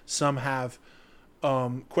bricks. Some have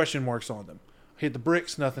question marks on them. I hit the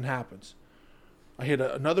bricks, nothing happens. I hit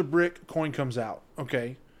another brick, coin comes out.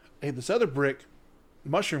 Okay. I hit this other brick,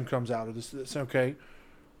 mushroom comes out of this. Okay.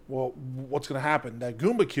 Well, what's going to happen? That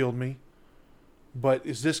Goomba killed me, but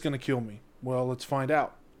is this going to kill me? Well, let's find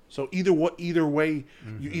out. So either way,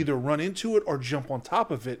 you either run into it or jump on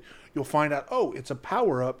top of it. You'll find out, oh, it's a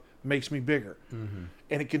power-up, makes me bigger. Mm-hmm.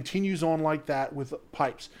 And it continues on like that with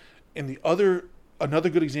pipes. And another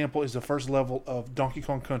good example is the first level of Donkey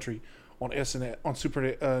Kong Country on SNES, on Super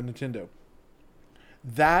Nintendo.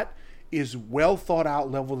 That is well thought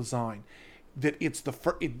out level design. That it's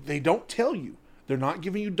they don't tell you. They're not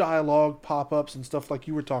giving you dialogue, pop-ups, and stuff like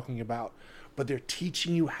you were talking about, but they're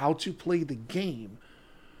teaching you how to play the game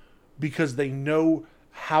because they know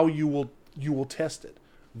how you will test it.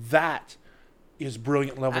 That is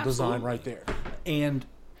brilliant level design right there. And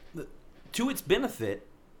to its benefit,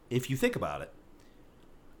 if you think about it,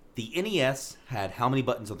 the NES had how many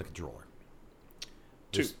buttons on the controller?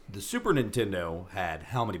 2. The Super Nintendo had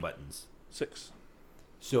how many buttons? 6.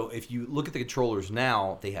 So if you look at the controllers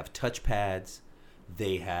now, they have touch pads.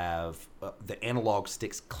 They have the analog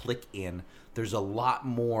sticks click in. There's a lot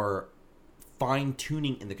more fine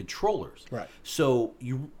tuning in the controllers. Right. So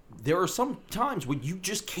there are some times when you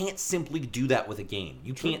just can't simply do that with a game.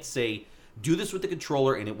 You can't say, do this with the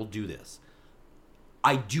controller and it will do this.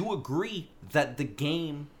 I do agree that the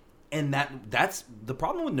game, and that's the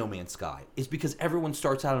problem with No Man's Sky, is because everyone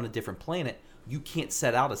starts out on a different planet. You can't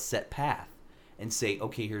set out a set path and say,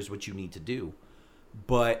 okay, here's what you need to do.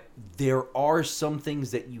 But there are some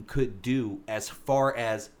things that you could do as far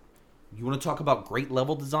as, you want to talk about great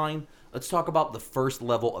level design? Let's talk about the first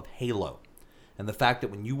level of Halo. And the fact that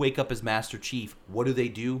when you wake up as Master Chief, what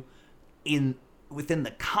do? Within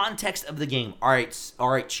the context of the game, all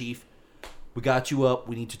right, Chief, we got you up.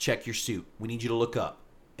 We need to check your suit. We need you to look up.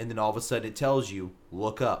 And then all of a sudden it tells you,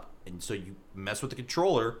 look up. And so you mess with the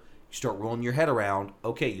controller, you start rolling your head around.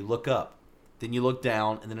 Okay, you look up. Then you look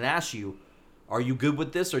down, and then it asks you, are you good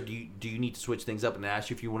with this, or do you need to switch things up? And it asks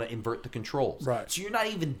you if you want to invert the controls. Right. So you're not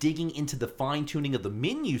even digging into the fine-tuning of the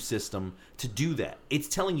menu system to do that. It's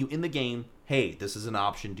telling you in the game, hey, this is an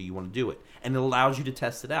option. Do you want to do it? And it allows you to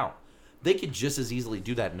test it out. They could just as easily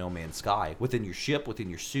do that in No Man's Sky, within your ship, within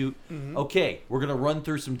your suit. Mm-hmm. Okay, we're going to run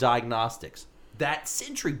through some diagnostics. That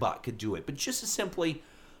Sentry bot could do it, but just as simply,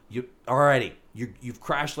 you've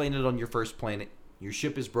crash landed on your first planet. Your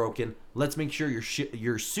ship is broken. Let's make sure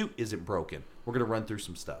your suit isn't broken. We're going to run through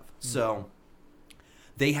some stuff. Mm-hmm. So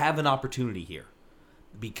they have an opportunity here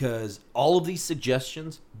because all of these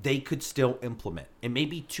suggestions they could still implement. It may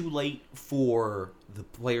be too late for the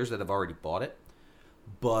players that have already bought it,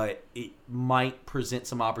 but it might present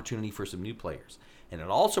some opportunity for some new players. And it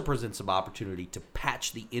also presents some opportunity to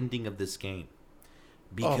patch the ending of this game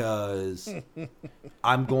because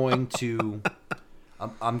I'm going to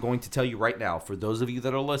tell you right now, for those of you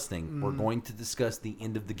that are listening, we're going to discuss the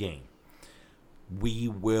end of the game. We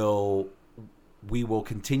will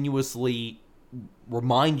continuously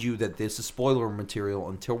remind you that this is spoiler material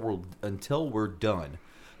until we're done.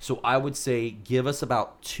 So I would say give us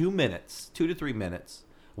about 2 to 3 minutes.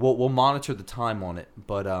 We'll monitor the time on it,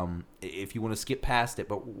 but if you want to skip past it,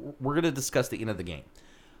 but we're going to discuss the end of the game.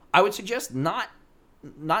 I would suggest not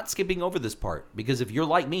skipping over this part, because if you're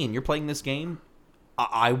like me and you're playing this game,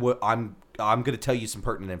 I'm going to tell you some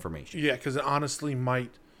pertinent information. Yeah, because it honestly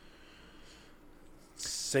might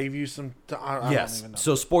save you some time. Yes. Don't even know.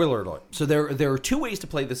 So spoiler alert. So there are 2 ways to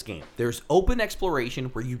play this game. There's open exploration,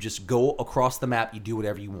 where you just go across the map, you do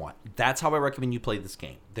whatever you want. That's how I recommend you play this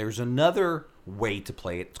game. There's another way to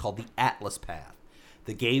play it. It's called the Atlas Path.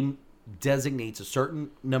 The game designates a certain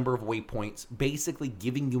number of waypoints, basically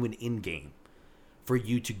giving you an end game for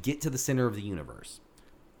you to get to the center of the universe.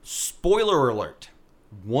 Spoiler alert.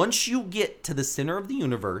 Once you get to the center of the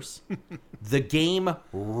universe, the game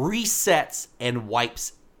resets and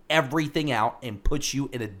wipes everything out and puts you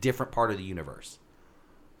in a different part of the universe.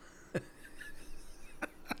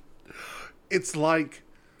 It's like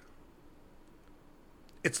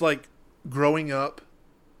growing up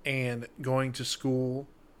and going to school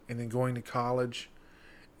and then going to college,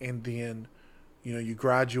 and then you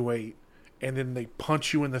graduate, and then they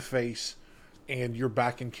punch you in the face and you're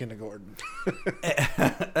back in kindergarten.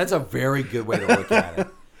 That's a very good way to look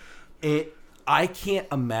at it. I can't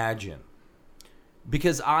imagine,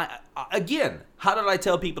 because again, how did I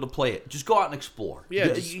tell people to play it? Just go out and explore.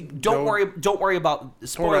 Yeah, don't worry about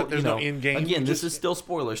spoil. There's no in-game. Again, this is still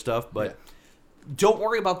spoiler stuff, but don't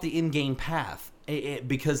worry about the in-game path,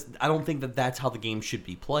 because I don't think that that's how the game should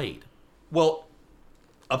be played. Well,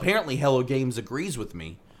 apparently Hello Games agrees with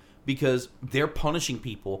me, because they're punishing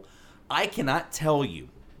people. I cannot tell you,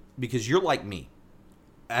 because you're like me,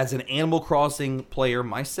 as an Animal Crossing player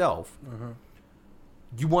myself.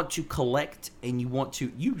 You want to collect and you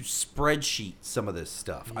spreadsheet some of this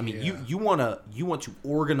stuff. I mean, you want to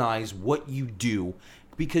organize what you do,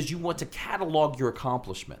 because you want to catalog your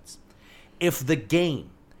accomplishments. If a game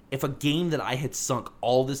that I had sunk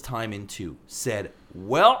all this time into said,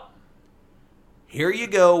 well, here you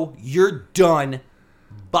go, you're done,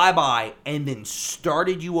 bye-bye, and then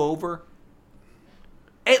started you over,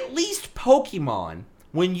 at least Pokemon,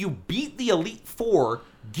 when you beat the Elite Four,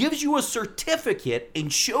 gives you a certificate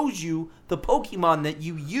and shows you the Pokemon that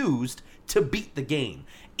you used to beat the game.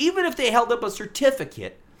 Even if they held up a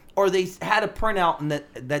certificate, or they had a printout and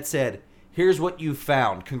that said, here's what you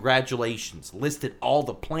found, congratulations, listed all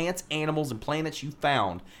the plants, animals, and planets you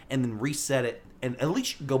found, and then reset it, and at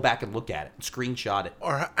least you can go back and look at it and screenshot it.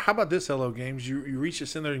 Or how about this, Hello Games? You reach the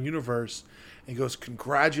center of the universe, and it goes,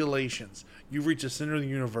 congratulations, you've reached the center of the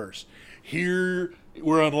universe. Here,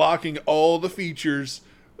 we're unlocking all the features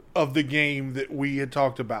of the game that we had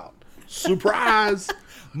talked about. Surprise!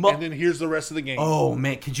 And then here's the rest of the game. Oh,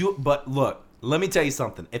 man, but look, let me tell you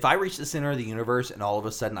something. If I reached the center of the universe and all of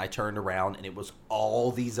a sudden I turned around and it was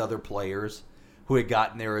all these other players who had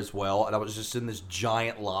gotten there as well, and I was just in this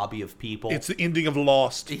giant lobby of people. It's the ending of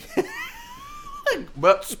Lost.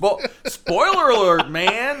 But spoiler alert,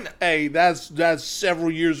 man. Hey, that's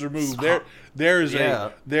several years removed. There is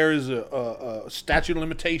a statute of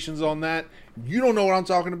limitations on that. You don't know what I'm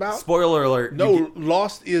talking about. Spoiler alert. No,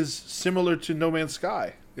 Lost is similar to No Man's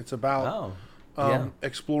Sky. It's about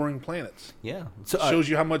exploring planets. Yeah. So, shows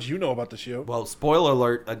you how much you know about the show. Well, spoiler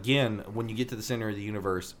alert, again, when you get to the center of the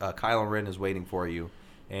universe, Kylo Ren is waiting for you,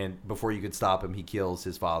 and before you could stop him, he kills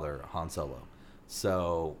his father, Han Solo.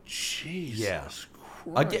 So, Jesus yeah.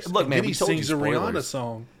 Christ. Look, man, and then he sings a Rihanna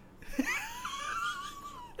song.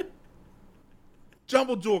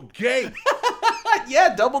 Dumbledore gay.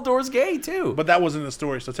 Yeah, Dumbledore's gay too. But that wasn't the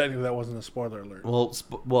story, so technically that wasn't a spoiler alert.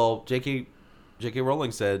 Well, J.K.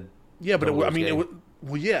 Rowling said. Yeah, but it wouldn't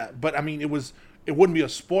be a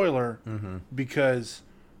spoiler because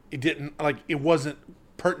it wasn't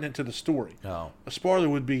pertinent to the story. Oh. A spoiler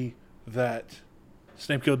would be that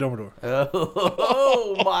Snape killed Dumbledore.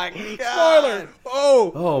 Oh my God!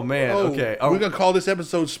 Spoiler! Oh man! Okay, we're gonna call this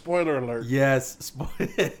episode "Spoiler Alert." Yes.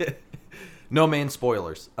 No man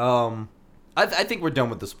spoilers. I think we're done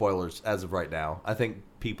with the spoilers as of right now. I think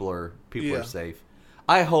people are safe.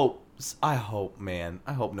 I hope, man.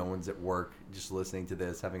 I hope no one's at work just listening to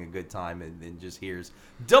this, having a good time, and just hears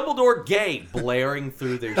Dumbledore gay blaring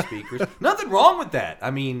through their speakers. Nothing wrong with that.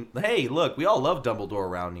 I mean, hey, look, we all love Dumbledore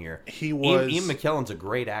around here. Ian McKellen's a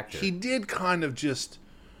great actor. He did kind of just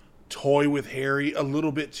toy with Harry a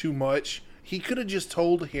little bit too much. He could have just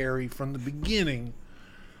told Harry from the beginning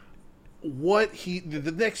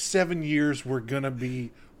the next 7 years were gonna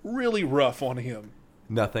be really rough on him.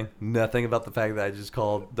 Nothing about the fact that I just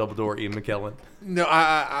called Dumbledore Ian McKellen. No,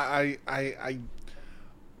 I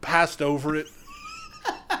passed over it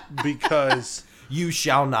because you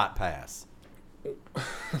shall not pass.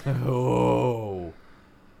 Oh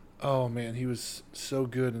man, he was so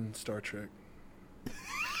good in Star Trek.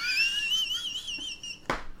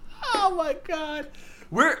 Oh my God.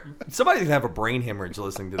 Somebody's gonna have a brain hemorrhage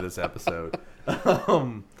listening to this episode.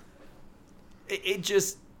 It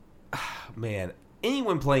just, man,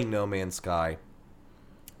 anyone playing No Man's Sky,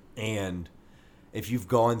 and if you've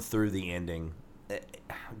gone through the ending,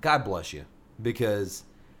 God bless you, because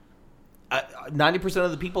 90%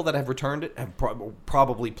 of the people that have returned it have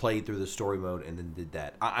probably played through the story mode and then did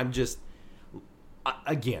that.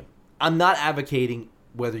 Again, I'm not advocating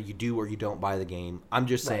whether you do or you don't buy the game. I'm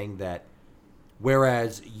just saying that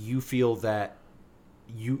whereas you feel that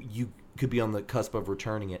you could be on the cusp of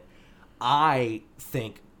returning it, I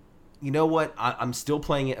think, you know what? I'm still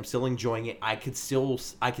playing it. I'm still enjoying it. I could still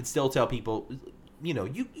tell people, you know,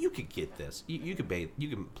 you could get this. You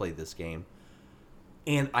can play this game.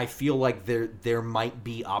 And I feel like there might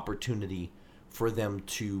be opportunity for them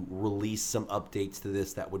to release some updates to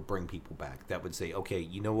this that would bring people back. That would say, okay,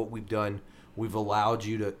 you know what we've done? We've allowed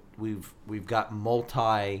you to. We've got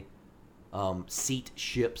multi seat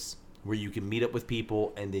ships where you can meet up with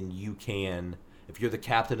people, and then you can, if you're the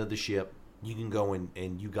captain of the ship, you can go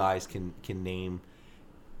and you guys can name.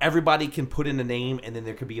 Everybody can put in a name, and then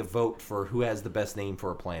there could be a vote for who has the best name for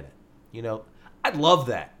a planet. You know, I'd love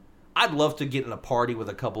that. I'd love to get in a party with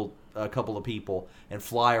a couple of people and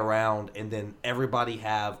fly around, and then everybody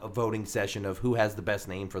have a voting session of who has the best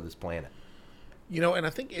name for this planet. You know, and I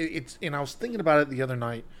think and I was thinking about it the other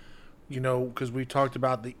night, you know, because we talked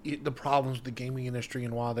about the problems with the gaming industry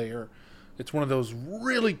and why it's one of those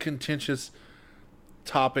really contentious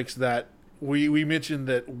topics that we mentioned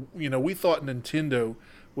that, you know, we thought Nintendo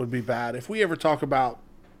would be bad. If we ever talk about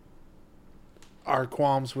our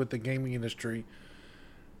qualms with the gaming industry,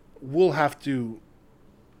 we'll have to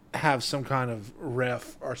have some kind of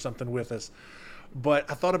ref or something with us. But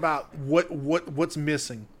I thought about what's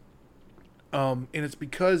missing. And it's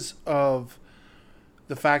because of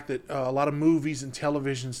the fact that a lot of movies and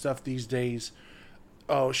television stuff these days,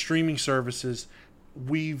 streaming services,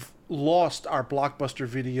 we've lost our Blockbuster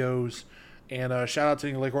videos. And shout out to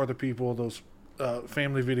any Lake Arthur people, those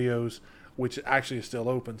family videos, which actually is still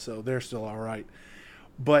open, so they're still all right.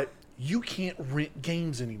 But you can't rent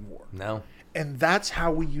games anymore. No. And that's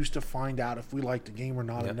how we used to find out if we liked a game or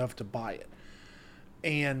not enough to buy it.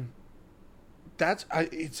 And I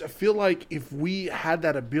feel like if we had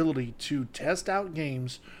that ability to test out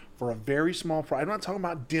games for a very small price, I'm not talking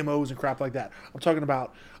about demos and crap like that. I'm talking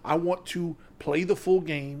about I want to play the full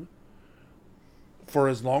game for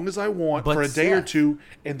as long as I want, for a day or two,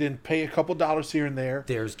 and then pay a couple dollars here and there.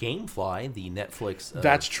 There's GameFly, the Netflix.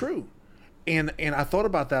 That's true. And I thought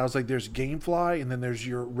about that. I was like, there's GameFly, and then there's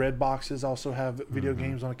your Red Boxes also have video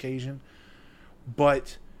games on occasion.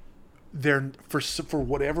 But they're for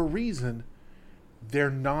whatever reason, they're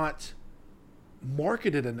not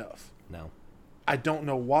marketed enough. No. I don't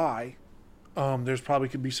know why. There's probably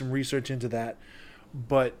could be some research into that.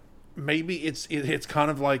 But maybe it's kind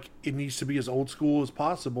of like it needs to be as old school as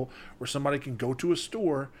possible, where somebody can go to a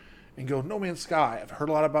store and go, No Man's Sky, I've heard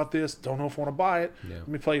a lot about this, don't know if I want to buy it. Yeah. Let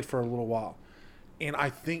me play it for a little while. And I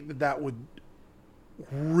think that would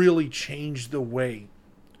really change the way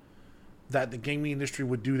that the gaming industry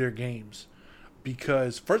would do their games.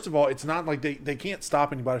 Because, first of all, it's not like they can't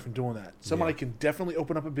stop anybody from doing that. Somebody can definitely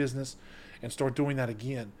open up a business and start doing that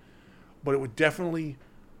again. But it would definitely,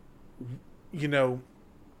 you know,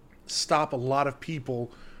 stop a lot of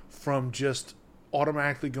people from just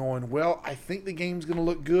automatically going, well, I think the game's going to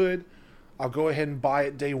look good. I'll go ahead and buy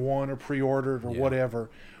it day one or pre-order it or whatever,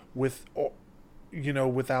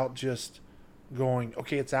 without just going,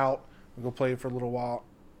 okay, it's out. I'll go play it for a little while.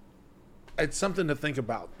 It's something to think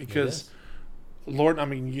about because, Lord, I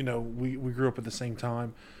mean, you know, we grew up at the same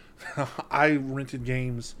time. I rented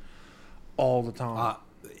games all the time.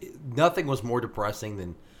 Nothing was more depressing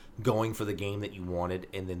than going for the game that you wanted,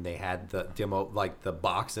 and then they had the demo, like the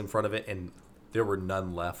box in front of it, and there were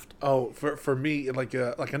none left. Oh, for me, like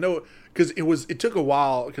I know, because it took a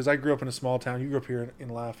while, because I grew up in a small town. You grew up here in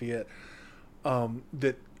Lafayette.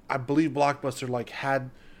 That I believe Blockbuster like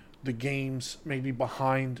had the games maybe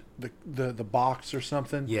behind the box or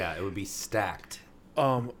something. Yeah, it would be stacked.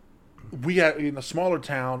 We had in a smaller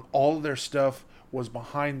town, all of their stuff was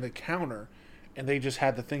behind the counter, and they just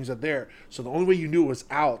had the things up there. So the only way you knew it was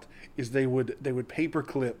out is they would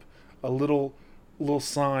paperclip a little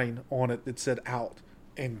sign on it that said out.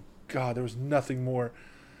 And God, there was nothing more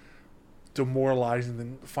demoralizing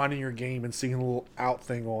than finding your game and seeing a little out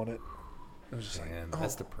thing on it. It was just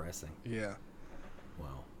that's depressing. Yeah.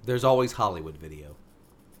 Wow. There's always Hollywood Video.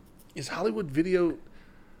 Is Hollywood Video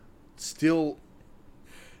still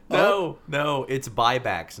No, it's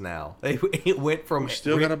buybacks now. It went from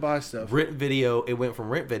still gotta buy stuff. Rent video. It went from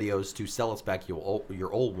rent videos to sell us back your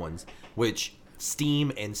old ones, which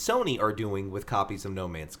Steam and Sony are doing with copies of No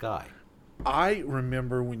Man's Sky. I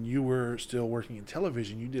remember when you were still working in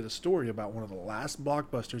television, you did a story about one of the last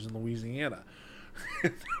Blockbusters in Louisiana.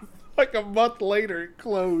 Like a month later, it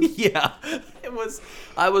closed. Yeah, it was.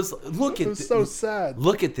 It was so sad.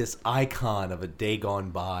 Look at this icon of a day gone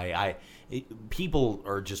by. People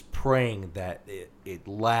are just praying that it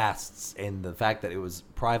lasts, and the fact that it was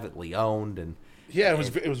privately owned and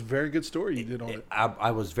it was a very good story you did on it.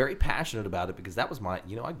 I was very passionate about it because that was my,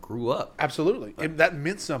 I grew up. Absolutely, that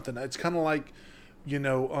meant something. It's kind of like,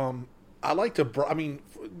 I like to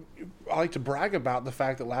brag about the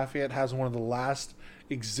fact that Lafayette has one of the last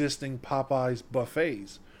existing Popeyes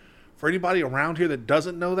buffets. For anybody around here that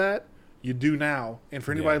doesn't know that, you do now. And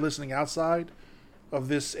for anybody listening outside of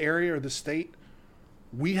this area or this state,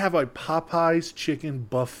 we have a Popeyes chicken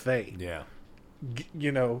buffet. Yeah.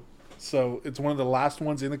 You know, so it's one of the last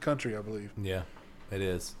ones in the country, I believe. Yeah, it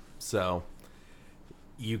is. So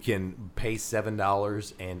you can pay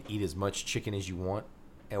 $7 and eat as much chicken as you want,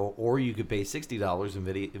 or you could pay $60 and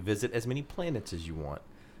visit as many planets as you want.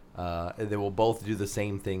 They will both do the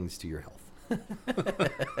same things to your health.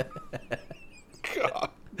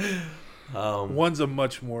 God. One's a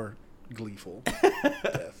much more gleeful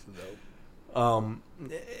death, though.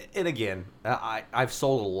 And again, I've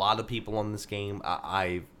sold a lot of people on this game.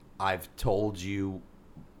 I've told you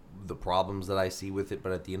the problems that I see with it,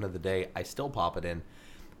 but at the end of the day, I still pop it in.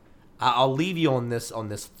 I'll leave you on this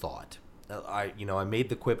thought. I made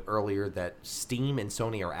the quip earlier that Steam and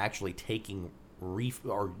Sony are actually taking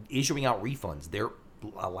or issuing out refunds. They're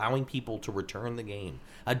allowing people to return the game.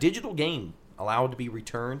 A digital game allowed to be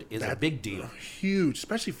returned is a big deal. Huge,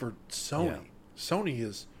 especially for Sony. Yeah. Sony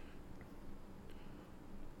is,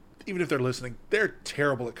 even if they're listening, they're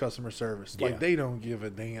terrible at customer service. Like, they don't give a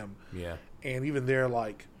damn. Yeah. And even they're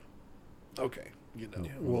like, okay,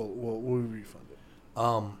 we'll refund it.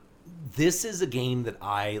 This is a game that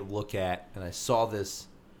I look at, and I saw this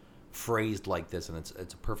phrased like this, and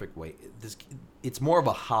it's a perfect way. It's more of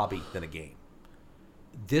a hobby than a game.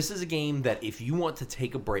 This is a game that if you want to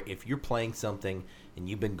take a break, if you're playing something and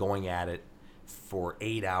you've been going at it for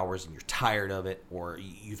 8 hours and you're tired of it, or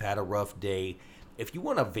you've had a rough day, if you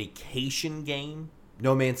want a vacation game,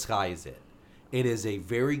 No Man's Sky is it. It is a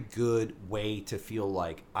very good way to feel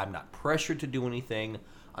like I'm not pressured to do anything.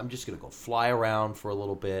 I'm just going to go fly around for a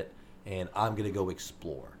little bit, and I'm going to go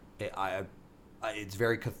explore. It's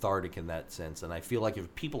very cathartic in that sense, and I feel like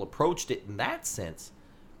if people approached it in that sense,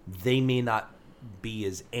 they may not be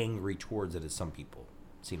as angry towards it as some people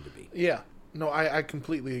seem to be. Yeah. No, I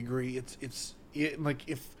completely agree. It's like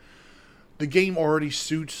if the game already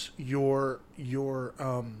suits your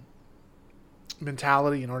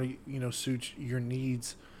mentality and already suits your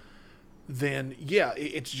needs, then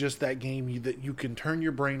it's just that game that you can turn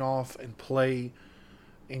your brain off and play,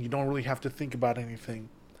 and you don't really have to think about anything.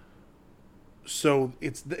 So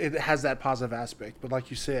it has that positive aspect. But like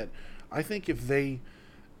you said, I think if they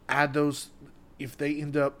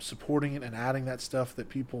end up supporting it and adding that stuff that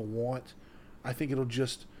people want, I think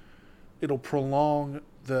it'll prolong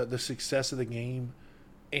the success of the game,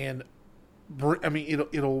 and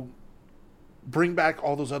it'll bring back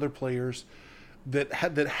all those other players that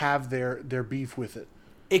have their beef with it.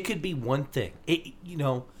 It could be one thing.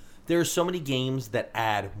 There are so many games that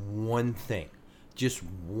add one thing, just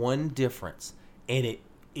one difference, and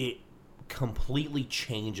it completely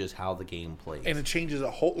changes how the game plays. And it changes a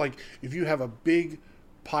whole, like, if you have a big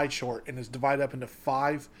pie chart and it's divided up into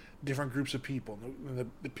 5 different groups of people,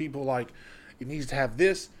 the people like, it needs to have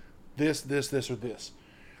this, or this.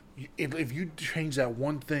 If you change that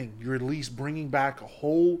one thing, you're at least bringing back a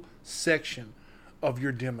whole section of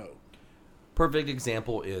your demo. Perfect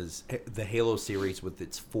example is the Halo series with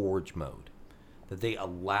its Forge mode, that they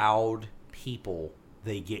allowed people.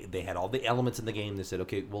 They had all the elements in the game. They said,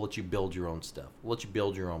 okay, we'll let you build your own stuff. We'll let you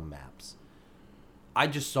build your own maps. I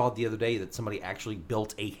just saw the other day that somebody actually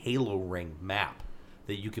built a Halo ring map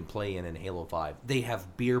that you can play in Halo 5. They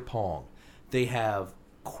have beer pong. They have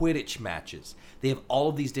Quidditch matches. They have all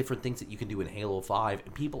of these different things that you can do in Halo 5,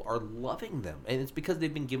 and people are loving them. And it's because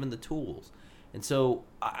they've been given the tools. And so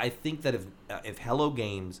I think that if Hello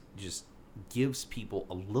Games just gives people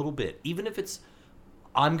a little bit, even if it's,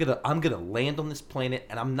 I'm gonna land on this planet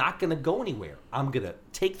and I'm not gonna go anywhere. I'm gonna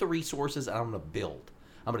take the resources and I'm gonna build.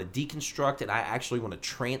 I'm gonna deconstruct, and I actually want to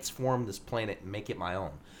transform this planet and make it my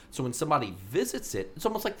own. So when somebody visits it, it's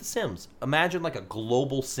almost like The Sims. Imagine like a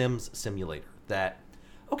global Sims simulator that,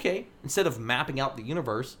 okay, instead of mapping out the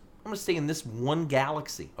universe, I'm going to stay in this one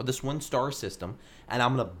galaxy or this one star system, and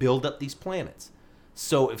I'm going to build up these planets.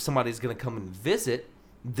 So if somebody's going to come and visit,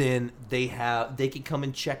 then they can come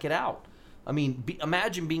and check it out. I mean,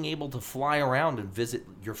 imagine being able to fly around and visit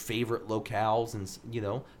your favorite locales, and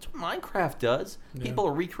that's what Minecraft does. Yeah. People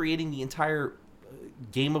are recreating the entire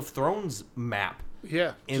Game of Thrones map.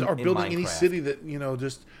 Yeah, or building any city that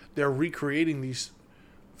just they're recreating these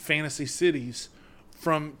fantasy cities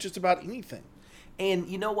from just about anything. And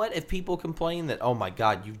you know what? If people complain that, oh my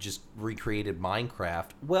God, you've just recreated Minecraft,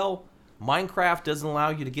 well, Minecraft doesn't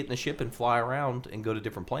allow you to get in a ship and fly around and go to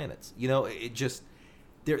different planets. It just,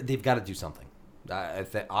 they've got to do something.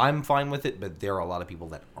 I'm fine with it, but there are a lot of people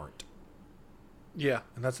that aren't. Yeah,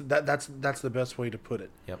 and that's the best way to put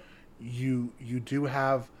it. Yep. You do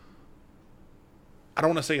have, I don't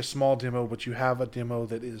want to say a small demo, but you have a demo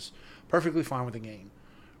that is perfectly fine with the game,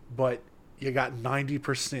 but you got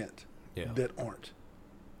 90% that aren't.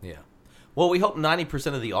 Yeah. Well, we hope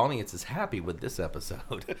 90% of the audience is happy with this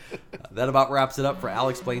episode. That about wraps it up for Al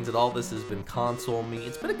Explains It All. This has been Console Me.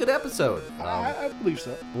 It's been a good episode. I believe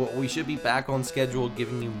so. Well, we should be back on schedule,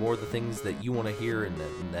 giving you more of the things that you want to hear and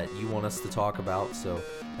that you want us to talk about. So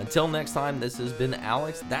until next time, this has been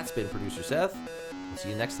Alex. That's been producer Seth. We'll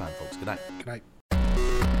see you next time, folks. Good night. Good night.